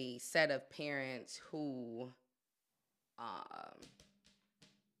a set of parents who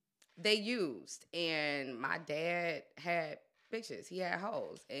they used. And my dad had bitches. He had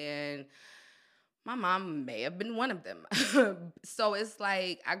hoes. And my mom may have been one of them. So it's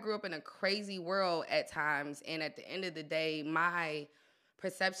like I grew up in a crazy world at times. And at the end of the day, my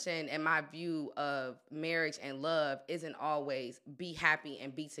perception and my view of marriage and love isn't always be happy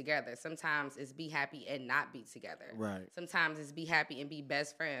and be together. Sometimes it's be happy and not be together. Right. Sometimes it's be happy and be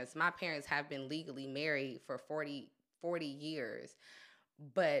best friends. My parents have been legally married for 40 years,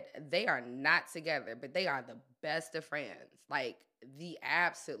 but they are not together, but they are the best of friends. Like, the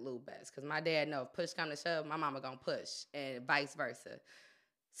absolute best. Because my dad know if push come to shove, my mama gonna push, and vice versa.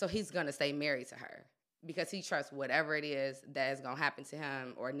 So he's gonna stay married to her because he trusts whatever it is that is gonna happen to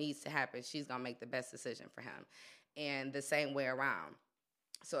him or needs to happen, she's gonna make the best decision for him. And the same way around.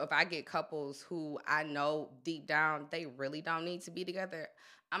 So if I get couples who I know deep down they really don't need to be together,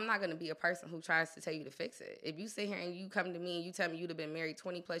 I'm not going to be a person who tries to tell you to fix it. If you sit here and you come to me and you tell me you'd have been married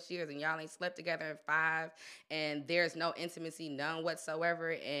 20 plus years and y'all ain't slept together in 5 and there's no intimacy, none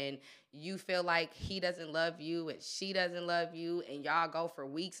whatsoever, and you feel like he doesn't love you and she doesn't love you and y'all go for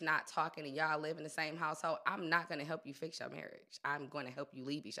weeks not talking and y'all live in the same household, I'm not going to help you fix your marriage. I'm going to help you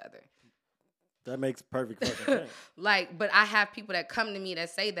leave each other. That makes perfect fucking sense. Like, but I have people that come to me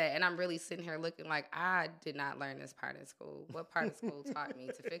that say that, and I'm really sitting here looking like, I did not learn this part in school. What part of school taught me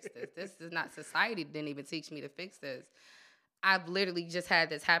to fix this? This is not, society didn't even teach me to fix this. I've literally just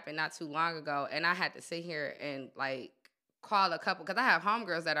had this happen not too long ago, and I had to sit here and, like, call a couple, because I have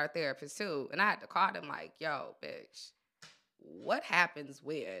homegirls that are therapists, too, and I had to call them like, yo, bitch, what happens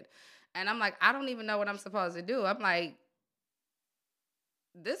when? And I'm like, I don't even know what I'm supposed to do. I'm like,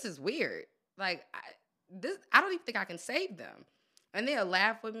 this is weird. Like, I don't even think I can save them. And they'll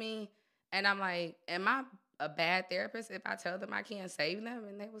laugh with me. And I'm like, am I a bad therapist if I tell them I can't save them?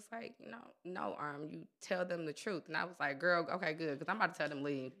 And they was like, no, you tell them the truth. And I was like, girl, okay, good, because I'm about to tell them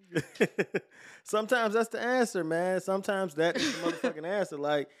leave. Sometimes that's the answer, man. Sometimes that is the motherfucking answer.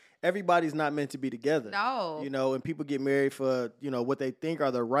 Like, everybody's not meant to be together. No. You know, and people get married for, what they think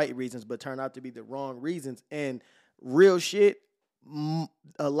are the right reasons, but turn out to be the wrong reasons. And real shit,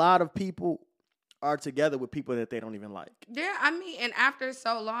 a lot of people are together with people that they don't even like. Yeah, I mean, and after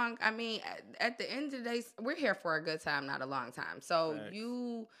so long, I mean, at the end of the day, we're here for a good time, not a long time. So Thanks.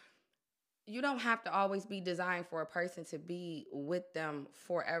 you don't have to always be designed for a person to be with them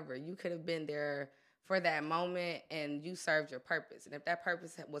forever. You could have been there for that moment and you served your purpose. And if that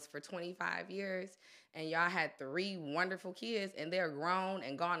purpose was for 25 years and y'all had 3 wonderful kids and they're grown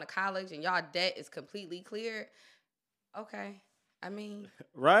and gone to college and y'all debt is completely cleared, okay. I mean,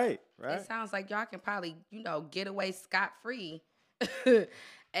 right. It sounds like y'all can probably, get away scot-free. And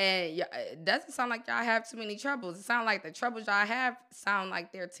it doesn't sound like y'all have too many troubles. It sounds like the troubles y'all have sound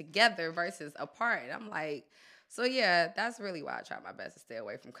like they're together versus apart. And I'm like, so yeah, that's really why I try my best to stay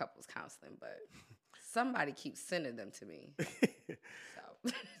away from couples counseling. But somebody keeps sending them to me.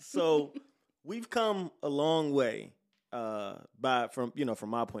 So we've come a long way. From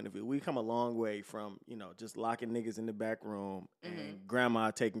my point of view, we've come a long way from, just locking niggas in the back room and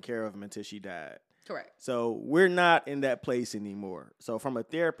grandma taking care of them until she died. Correct. So we're not in that place anymore. So from a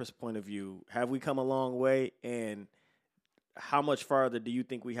therapist point of view, have we come a long way? And how much farther do you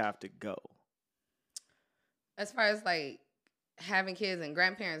think we have to go? As far as like having kids and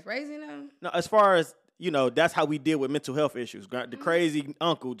grandparents raising them? No, as far as, that's how we deal with mental health issues. The crazy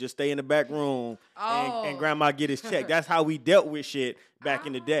uncle just stay in the back room and grandma get his check. That's how we dealt with shit back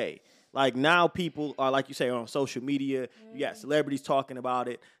in the day. Like, now people are, like you say, on social media. You got celebrities talking about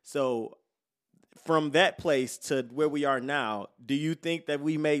it. So from that place to where we are now, do you think that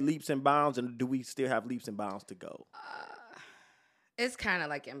we made leaps and bounds, and do we still have leaps and bounds to go? It's kind of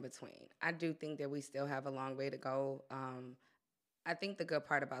like in between. I do think that we still have a long way to go. I think the good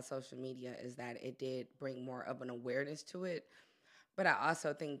part about social media is that it did bring more of an awareness to it. But I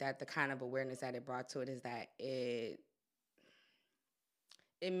also think that the kind of awareness that it brought to it is that it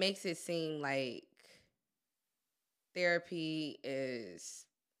makes it seem like therapy is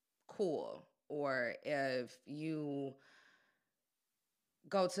cool. Or if you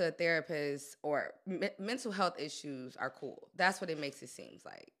go to a therapist, or mental health issues are cool. That's what it makes it seem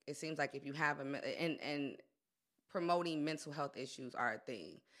like. It seems like if you have and promoting mental health issues are a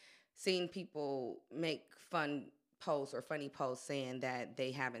thing. Seeing people make fun posts or funny posts saying that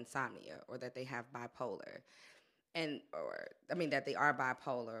they have insomnia or that they have bipolar, that they are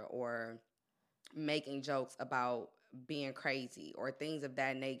bipolar, or making jokes about being crazy or things of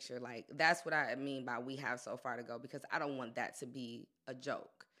that nature. Like, that's what I mean by we have so far to go, because I don't want that to be a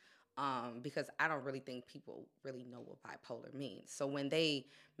joke. Because I don't really think people really know what bipolar means. So when they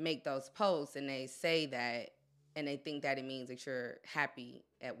make those posts and they say that, and they think that it means that you're happy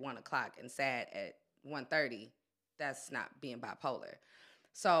at 1 o'clock and sad at 1:30, that's not being bipolar.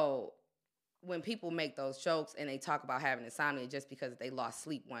 So when people make those jokes and they talk about having insomnia just because they lost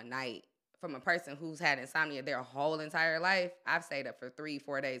sleep one night, from a person who's had insomnia their whole entire life, I've stayed up for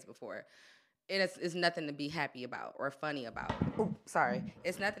 3-4 days before. It's nothing to be happy about or funny about. Ooh, sorry.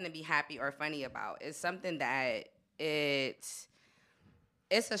 It's nothing to be happy or funny about. It's something that it's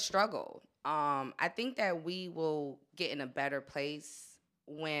a struggle. I think that we will get in a better place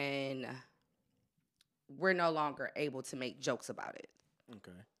when we're no longer able to make jokes about it.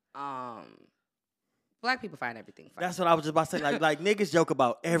 Okay. Black people find everything funny. That's what I was just about to say. Like niggas joke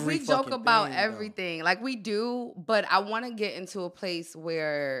about every we fucking joke about thing, everything. though. Like we do, but I want to get into a place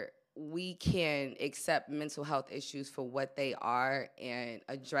where we can accept mental health issues for what they are and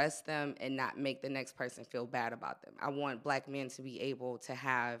address them and not make the next person feel bad about them. I want black men to be able to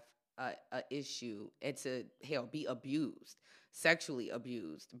have a issue and to be abused, sexually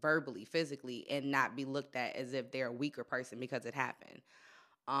abused, verbally, physically, and not be looked at as if they're a weaker person because it happened.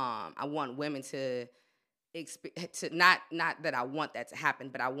 I want women to not that I want that to happen,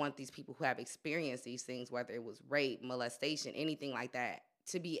 but I want these people who have experienced these things, whether it was rape, molestation, anything like that,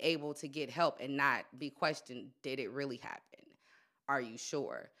 to be able to get help and not be questioned, did it really happen? Are you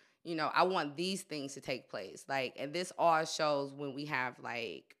sure? You know, I want these things to take place. Like, and this all shows when we have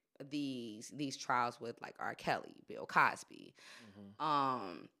like these trials with like R. Kelly, Bill Cosby,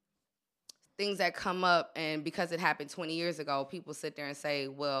 things that come up, and because it happened 20 years ago, people sit there and say,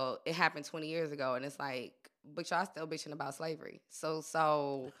 well, it happened 20 years ago, and it's like, but y'all still bitching about slavery.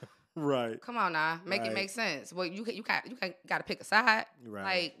 So right. Come on now, make it make sense. Well, you got to pick a side.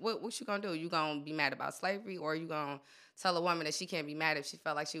 Right. Like, what you gonna do? You gonna be mad about slavery, or you gonna tell a woman that she can't be mad if she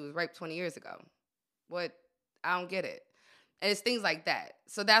felt like she was raped 20 years ago? What? I don't get it. And it's things like that.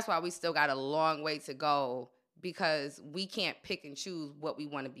 So that's why we still got a long way to go, because we can't pick and choose what we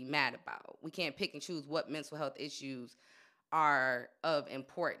want to be mad about. We can't pick and choose what mental health issues are of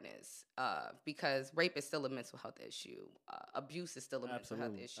importance, because rape is still a mental health issue. Abuse is still a mental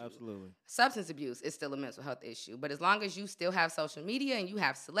health issue. Absolutely. Substance abuse is still a mental health issue. But as long as you still have social media and you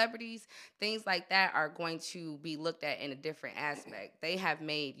have celebrities, things like that are going to be looked at in a different aspect. They have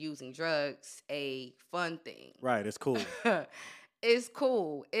made using drugs a fun thing. Right, it's cool. It's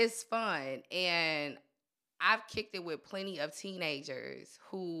cool. It's fun. And I've kicked it with plenty of teenagers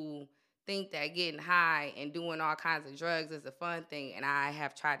who think that getting high and doing all kinds of drugs is a fun thing, and I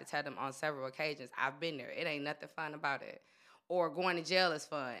have tried to tell them on several occasions, I've been there. It ain't nothing fun about it. Or going to jail is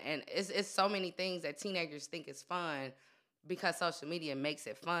fun. And it's so many things that teenagers think is fun because social media makes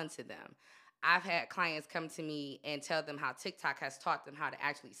it fun to them. I've had clients come to me and tell them how TikTok has taught them how to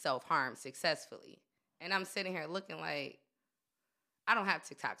actually self-harm successfully. And I'm sitting here looking like, I don't have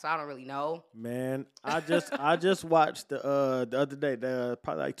TikTok, so I don't really know. Man, I just watched the other day,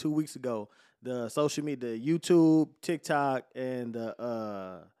 probably like 2 weeks ago, the social media, the YouTube, TikTok, and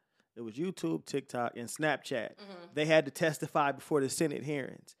it was YouTube, TikTok, and Snapchat. Mm-hmm. They had to testify before the Senate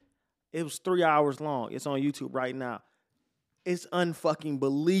hearings. It was 3 hours long. It's on YouTube right now. It's unfucking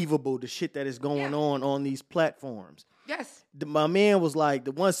believable the shit that is going on these platforms. Yes. My man was like,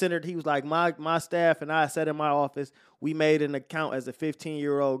 the one senator, he was like, my staff and I sat in my office. We made an account as a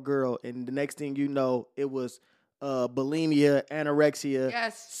 15-year-old girl, and the next thing you know, it was bulimia, anorexia.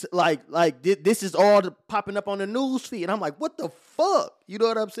 Yes. Like this is all popping up on the news feed, and I'm like, what the fuck? You know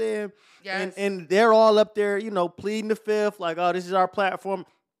what I'm saying? Yes. And they're all up there, you know, pleading the fifth, like, oh, this is our platform,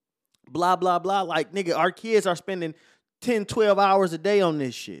 blah, blah, blah. Like, nigga, our kids are spending 10, 12 hours a day on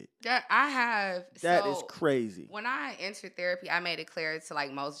this shit. Yeah, I have. That is crazy. When I entered therapy, I made it clear to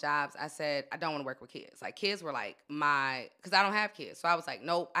like most jobs, I said, I don't want to work with kids. Like kids were like because I don't have kids. So I was like,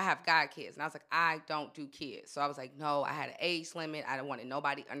 nope, I have god kids. And I was like, I don't do kids. So I was like, no, I had an age limit. I didn't want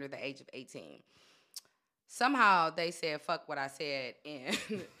nobody under the age of 18. Somehow they said, fuck what I said. And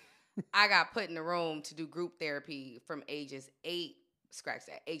I got put in the room to do group therapy from ages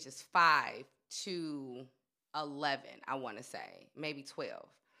 5 to 11, I want to say, maybe 12.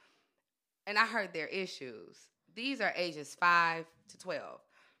 And I heard their issues. These are ages 5 to 12.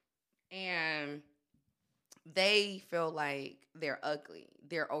 And they feel like they're ugly,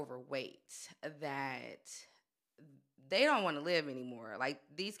 they're overweight, that they don't want to live anymore. Like,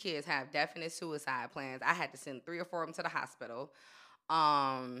 these kids have definite suicide plans. I had to send 3 or 4 of them to the hospital.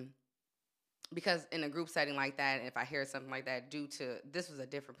 Because in a group setting like that, and if I hear something like that, this was a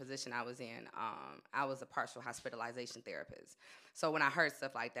different position I was in. I was a partial hospitalization therapist. So when I heard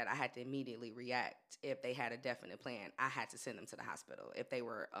stuff like that, I had to immediately react. If they had a definite plan, I had to send them to the hospital if they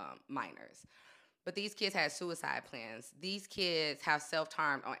were minors. But these kids had suicide plans. These kids have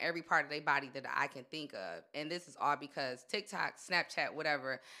self-harmed on every part of their body that I can think of. And this is all because TikTok, Snapchat,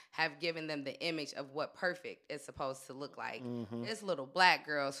 whatever, have given them the image of what perfect is supposed to look like. Mm-hmm. It's little black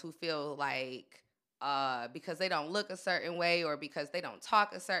girls who feel like because they don't look a certain way or because they don't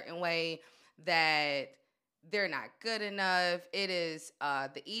talk a certain way that they're not good enough. It is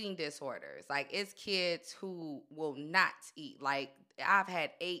the eating disorders. Like, it's kids who will not eat. Like, I've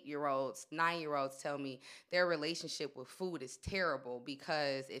had 8-year-olds, 9-year-olds tell me their relationship with food is terrible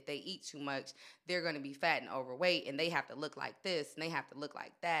because if they eat too much, they're going to be fat and overweight, and they have to look like this and they have to look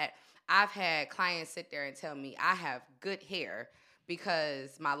like that. I've had clients sit there and tell me I have good hair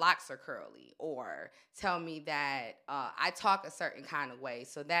because my locks are curly, or tell me that I talk a certain kind of way.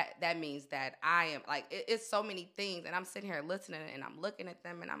 So that means that I am, like, it's so many things. And I'm sitting here listening and I'm looking at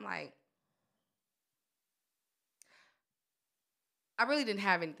them and I'm like, I really didn't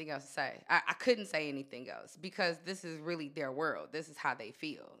have anything else to say. I couldn't say anything else because this is really their world. This is how they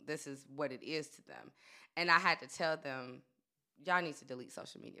feel. This is what it is to them. And I had to tell them, y'all need to delete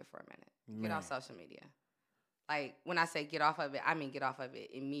social media for a minute. Get off social media. Like, when I say get off of it, I mean get off of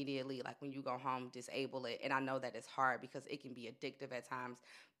it immediately. Like, when you go home, disable it. And I know that it's hard because it can be addictive at times.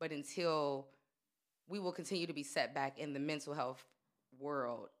 But until we will continue to be set back in the mental health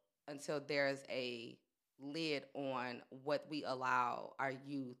world, until there's a lid on what we allow our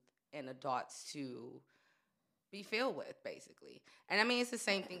youth and adults to be filled with, basically. And I mean, it's the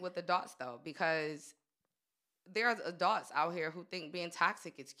same thing with adults, though, because there's adults out here who think being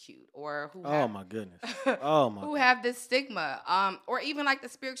toxic is cute, or who who have this stigma, or even like the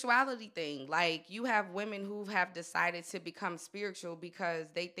spirituality thing. Like, you have women who have decided to become spiritual because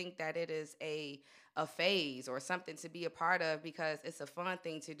they think that it is a phase or something to be a part of because it's a fun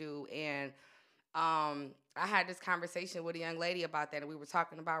thing to do. And I had this conversation with a young lady about that, and we were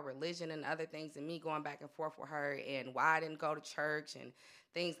talking about religion and other things, and me going back and forth with her and why I didn't go to church and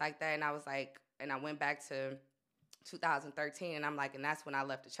things like that. And I was like, and I went back to 2013, and I'm like, and that's when I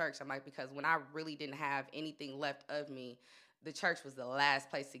left the church. I'm like, because when I really didn't have anything left of me, the church was the last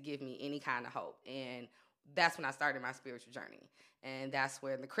place to give me any kind of hope. And that's when I started my spiritual journey. And that's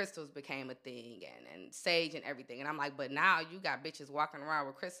where the crystals became a thing, and sage and everything. And I'm like, but now you got bitches walking around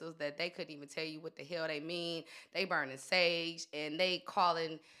with crystals that they couldn't even tell you what the hell they mean. They burning sage, and they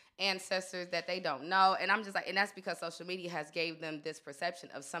calling ancestors that they don't know. And I'm just like, and that's because social media has gave them this perception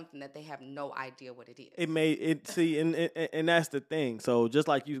of something that they have no idea what it is. It made it, see, and that's the thing. So just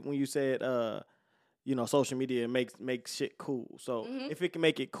like you, when you said, social media makes shit cool. So if it can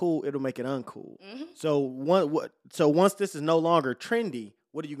make it cool, it'll make it uncool. So once this is no longer trendy,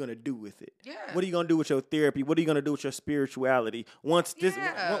 what are you gonna do with it? Yeah. What are you gonna do with your therapy? What are you gonna do with your spirituality? Once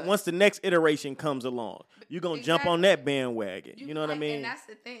the next iteration comes along, you're gonna jump on that bandwagon. You know what I mean? And that's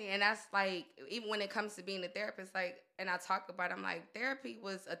the thing. And that's like, even when it comes to being a therapist, like, and I talk about it, I'm like, therapy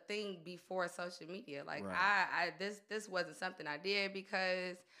was a thing before social media. Like, right. This wasn't something I did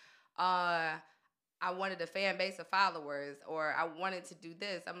because I wanted a fan base of followers, or I wanted to do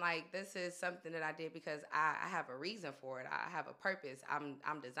this. I'm like, this is something that I did because I have a reason for it. I have a purpose. I'm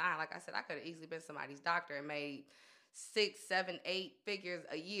designed. Like I said, I could have easily been somebody's doctor and made 6, 7, 8 figures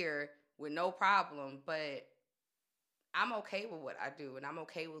a year with no problem. But I'm okay with what I do, and I'm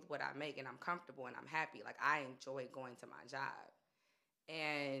okay with what I make, and I'm comfortable and I'm happy. Like, I enjoy going to my job,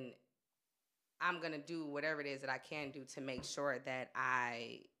 and I'm gonna do whatever it is that I can do to make sure that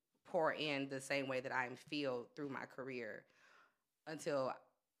I pour in the same way that I feel through my career until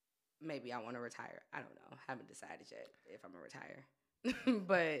maybe I want to retire. I don't know. Haven't decided yet if I'm going to retire.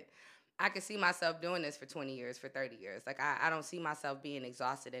 But I could see myself doing this for 20 years, for 30 years. Like, I don't see myself being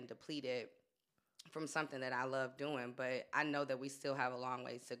exhausted and depleted from something that I love doing. But I know that we still have a long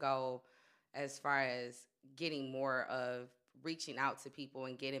ways to go as far as getting more of reaching out to people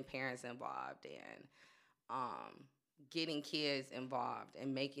and getting parents involved, and getting kids involved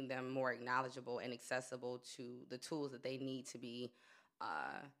and making them more knowledgeable and accessible to the tools that they need to be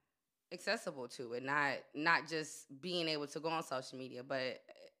accessible to, and not just being able to go on social media. But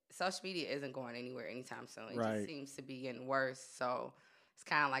social media isn't going anywhere anytime soon. It just seems to be getting worse. So it's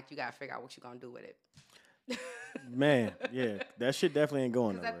kind of like you got to figure out what you're going to do with it. Man, yeah, that shit definitely ain't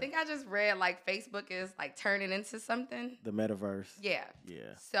going nowhere. I think I just read, like, Facebook is, like, turning into something. The metaverse. Yeah.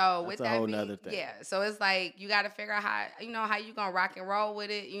 Yeah. So that's with a that whole being, nother thing. Yeah. So it's like you got to figure out how you gonna rock and roll with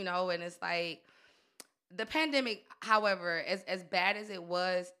it, and it's like the pandemic, however, as bad as it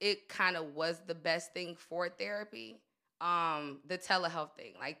was, it kind of was the best thing for therapy. The telehealth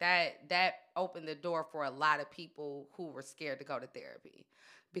thing, like that opened the door for a lot of people who were scared to go to therapy,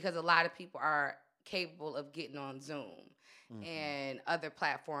 because a lot of people are capable of getting on Zoom and other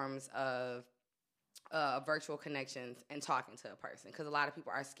platforms of virtual connections and talking to a person, because a lot of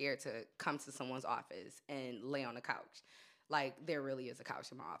people are scared to come to someone's office and lay on a couch. Like, there really is a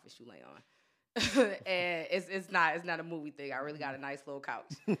couch in my office you lay on. And it's not a movie thing. I really got a nice little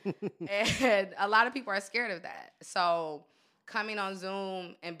couch. And a lot of people are scared of that. So coming on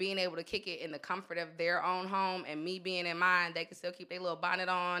Zoom and being able to kick it in the comfort of their own home, and me being in mine, they can still keep their little bonnet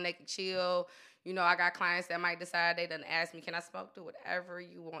on, they can chill, You know, I got clients that might decide they done ask me, can I smoke? Do whatever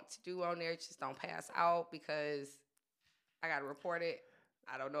you want to do on there. Just don't pass out because I got to report it.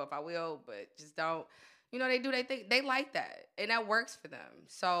 I don't know if I will, but just don't. You know, they think they like that, and that works for them.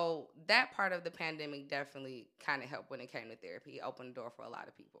 So that part of the pandemic definitely kind of helped when it came to therapy. It opened the door for a lot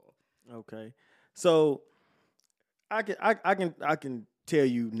of people. Okay, so I can tell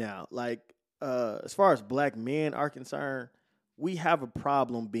you now, like as far as black men are concerned, we have a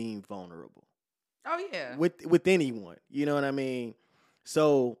problem being vulnerable. Oh yeah, with anyone, you know what I mean.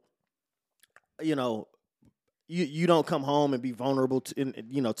 So, you know, you don't come home and be vulnerable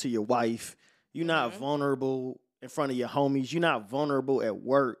to your wife. You're not vulnerable in front of your homies. You're not vulnerable at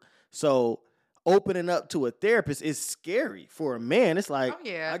work. So opening up to a therapist is scary for a man. It's like,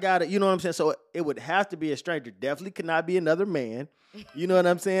 I got it. You know what I'm saying? So it would have to be a stranger. Definitely could not be another man. You know what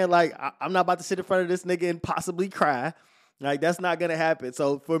I'm saying? Like, I'm not about to sit in front of this nigga and possibly cry. Like, that's not going to happen.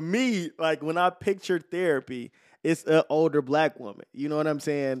 So for me, like, when I picture therapy, it's an older black woman. You know what I'm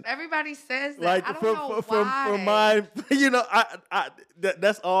saying? Everybody says that. Like, I don't know why. from mine, you know,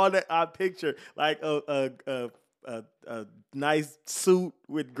 that's all that I picture. Like a nice suit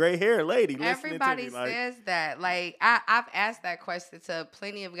with gray hair lady. Everybody says that. Like, I've asked that question to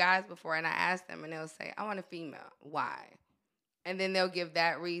plenty of guys before, and I asked them, and they'll say, I want a female. Why? And then they'll give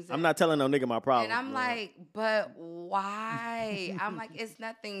that reason. I'm not telling no nigga my problem. And I'm like, but why? I'm like, it's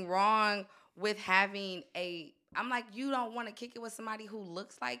nothing wrong with having I'm like, you don't want to kick it with somebody who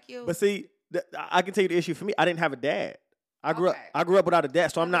looks like you. But see, I can tell you the issue for me. I didn't have a dad. I grew up without a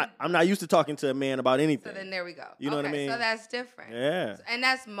dad, so I'm not used to talking to a man about anything. So then there we go. You know what I mean? So that's different. Yeah. And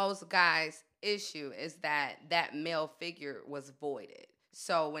that's most guys' issue is that male figure was voided.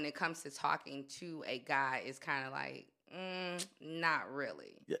 So when it comes to talking to a guy, it's kind of like, not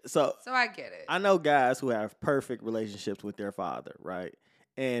really. Yeah, so I get it. I know guys who have perfect relationships with their father, right?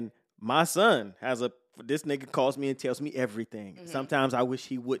 And my son this nigga calls me and tells me everything. Mm-hmm. Sometimes I wish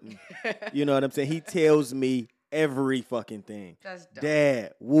he wouldn't. You know what I'm saying? He tells me every fucking thing. That's dope.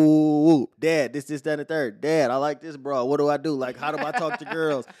 Dad, woo. Dad, this, that, and the third. Dad, I like this, bro. What do I do? Like, how do I talk to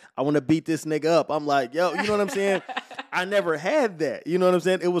girls? I want to beat this nigga up. I'm like, yo, you know what I'm saying? I never had that. You know what I'm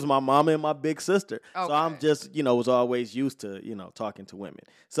saying? It was my mama and my big sister. Okay. So I'm just, was always used to, talking to women.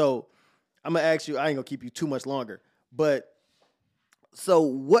 So I'm going to ask you, I ain't going to keep you too much longer, but so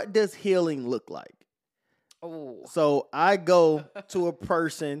what does healing look like? Oh. So I go to a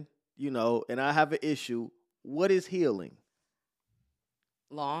person, and I have an issue. What is healing?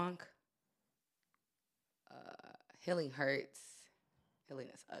 Long. Healing hurts. Healing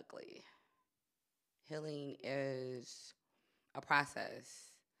is ugly. Healing is a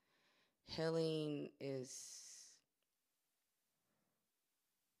process. Healing is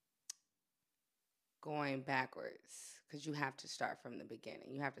going backwards because you have to start from the beginning.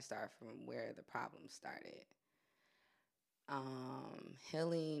 You have to start from where the problem started.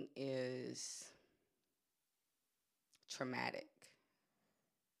 Healing is traumatic,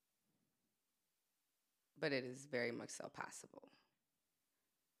 but it is very much so possible.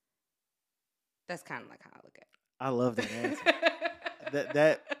 That's kind of like how I look at it. I love that answer.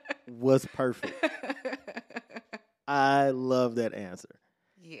 that was perfect. I love that answer.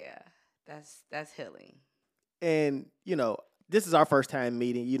 Yeah, that's healing. And, this is our first time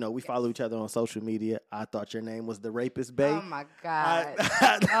meeting. We follow each other on social media. I thought your name was the Rapist Bae. Oh, my God.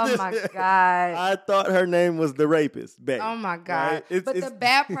 Oh, my God. I thought her name was the Rapist Bae. Oh, my God. Right? But the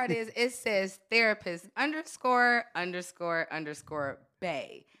bad part is it says therapist ____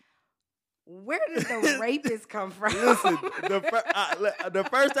 Bae. Where did the rapist come from? Listen, the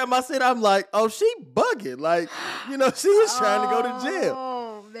first time I said, I'm like, oh, she bugging. Like, she was trying to go to jail.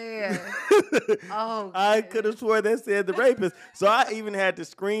 Oh, man. Oh, I could have swore that said the rapist. So I even had to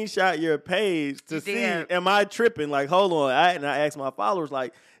screenshot your page to see, am I tripping? Like, hold on. And I asked my followers,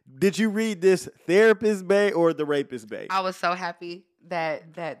 like, did you read this therapist Bae or the rapist Bae? I was so happy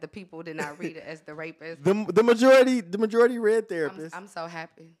that the people did not read it as the rapist. The majority read therapist. I'm so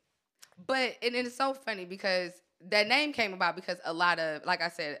happy. But and it's so funny because that name came about because a lot of, like I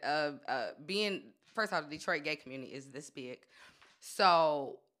said, being, first off, the Detroit gay community is this big.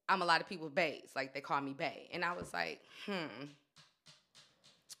 So I'm a lot of people's baes. Like, they call me Bae. And I was like,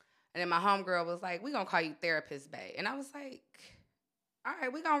 And then my homegirl was like, we going to call you therapist Bae. And I was like, all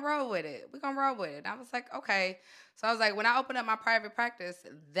right, we going to roll with it. And I was like, okay. So I was like, when I open up my private practice,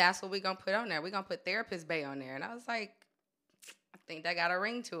 that's what we going to put on there. We going to put therapist Bae on there. And I was like, I think that got a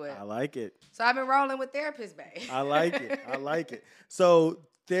ring to it. I like it. So I've been rolling with therapist Bae. I like it. So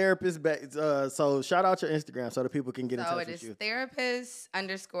therapist Bae. So shout out your Instagram so that people can get in touch with you. So it is therapist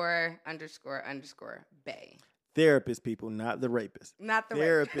 ____ Bae. Therapist, people, not the rapist. Not the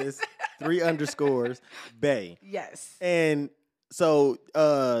therapist. 3 underscores Bay. Yes. And so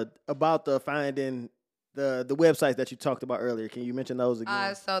about the finding the websites that you talked about earlier, can you mention those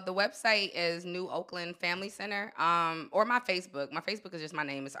again? So the website is New Oakland Family Center. Or my Facebook. My Facebook is just my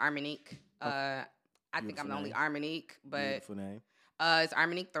name. It's Armonique. I think I'm the only Armonique, but beautiful name. It's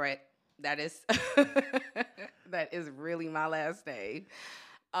Armonique Threat. That is that is really my last name.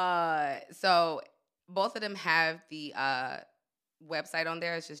 So both of them have the website on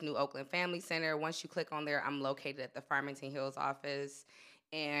there. It's just New Oakland Family Center. Once you click on there, I'm located at the Farmington Hills office,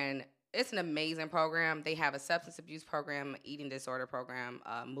 and it's an amazing program. They have a substance abuse program, eating disorder program,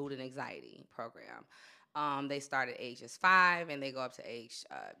 mood and anxiety program. They start at ages 5 and they go up to age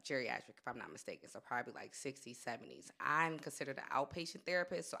geriatric, if I'm not mistaken, so probably like 60s, 70s. I'm considered an outpatient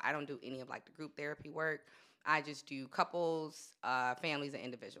therapist, so I don't do any of like the group therapy work. I just do couples, families, and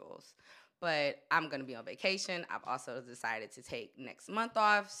individuals. But I'm going to be on vacation. I've also decided to take next month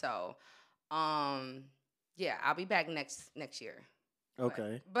off. So, yeah, I'll be back next year.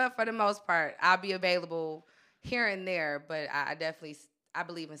 Okay. But for the most part, I'll be available here and there. But I definitely, I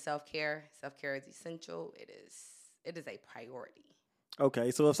believe in self-care. Self-care is essential. It is a priority. Okay,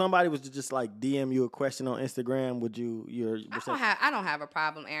 so if somebody was to just like DM you a question on Instagram, would you? I don't have a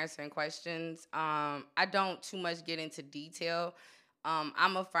problem answering questions. I don't too much get into detail.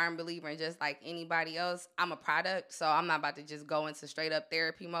 I'm a firm believer in just like anybody else. I'm a product, so I'm not about to just go into straight up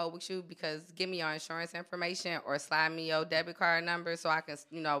therapy mode with you because give me your insurance information or slide me your debit card number so I can,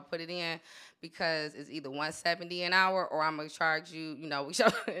 put it in because it's either $170 an hour or I'm going to charge you, with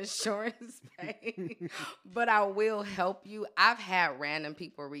your insurance pay. But I will help you. I've had random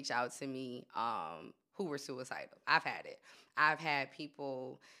people reach out to me who were suicidal. I've had it. I've had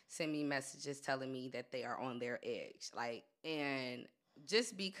people send me messages telling me that they are on their edge. And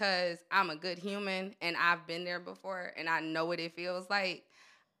just because I'm a good human and I've been there before and I know what it feels like,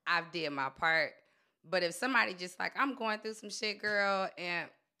 I've did my part. But if somebody just like, I'm going through some shit, girl, and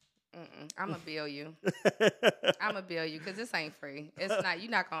I'm going to bill you. I'm going to bill you because this ain't free. It's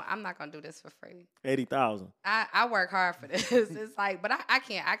not, I'm not going to do this for free. 80,000. I work hard for this. It's like, but I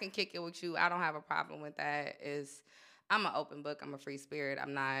can kick it with you. I don't have a problem with that. I'm an open book. I'm a free spirit.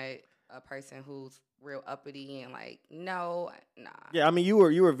 I'm not a person who's real uppity and like, no, nah. Yeah, I mean, you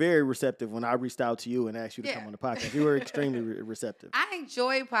were very receptive when I reached out to you and asked you to come on the podcast. You were extremely receptive. I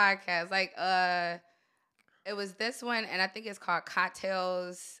enjoy podcasts. Like, it was this one, and I think it's called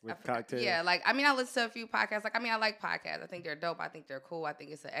Cocktails. Cocktails? Yeah, like, I mean, I listen to a few podcasts. Like, I mean, I like podcasts. I think they're dope. I think they're cool. I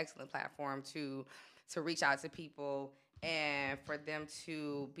think it's an excellent platform to reach out to people and for them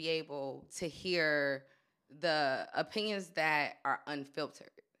to be able to hear the opinions that are unfiltered.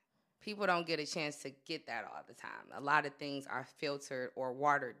 People don't get a chance to get that all the time. A lot of things are filtered or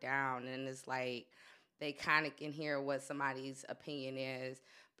watered down, and it's like they kind of can hear what somebody's opinion is,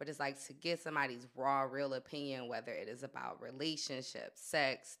 but it's like to get somebody's raw, real opinion, whether it is about relationships,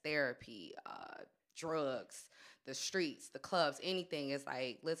 sex, therapy, drugs, the streets, the clubs, anything. It's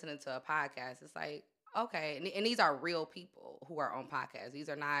like listening to a podcast. It's like, okay, and these are real people who are on podcasts. These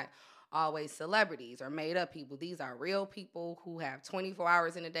are not always celebrities or made up people. These are real people who have 24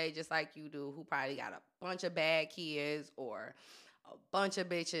 hours in a day just like you do, who probably got a bunch of bad kids or a bunch of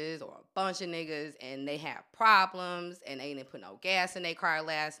bitches or a bunch of niggas, and they have problems and they didn't put no gas in their car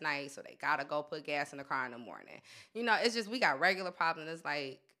last night, so they gotta go put gas in the car in the morning. It's just we got regular problems. It's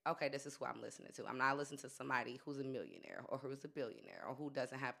like, okay, this is who I'm listening to. I'm not listening to somebody who's a millionaire or who's a billionaire or who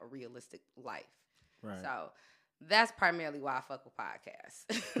doesn't have a realistic life. Right. So that's primarily why I fuck with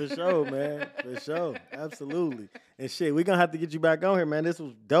podcasts. For sure, man. For sure. Absolutely. And shit, we're going to have to get you back on here, man. This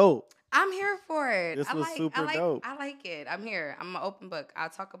was dope. I'm here for it. This was super dope. I like it. I'm here. I'm an open book. I'll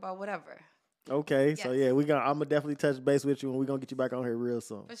talk about whatever. Okay. Yes. So, yeah, I'm going to definitely touch base with you, and we're going to get you back on here real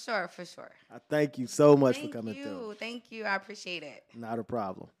soon. For sure. I thank you so much for coming through. Thank you. I appreciate it. Not a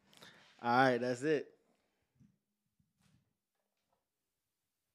problem. All right. That's it.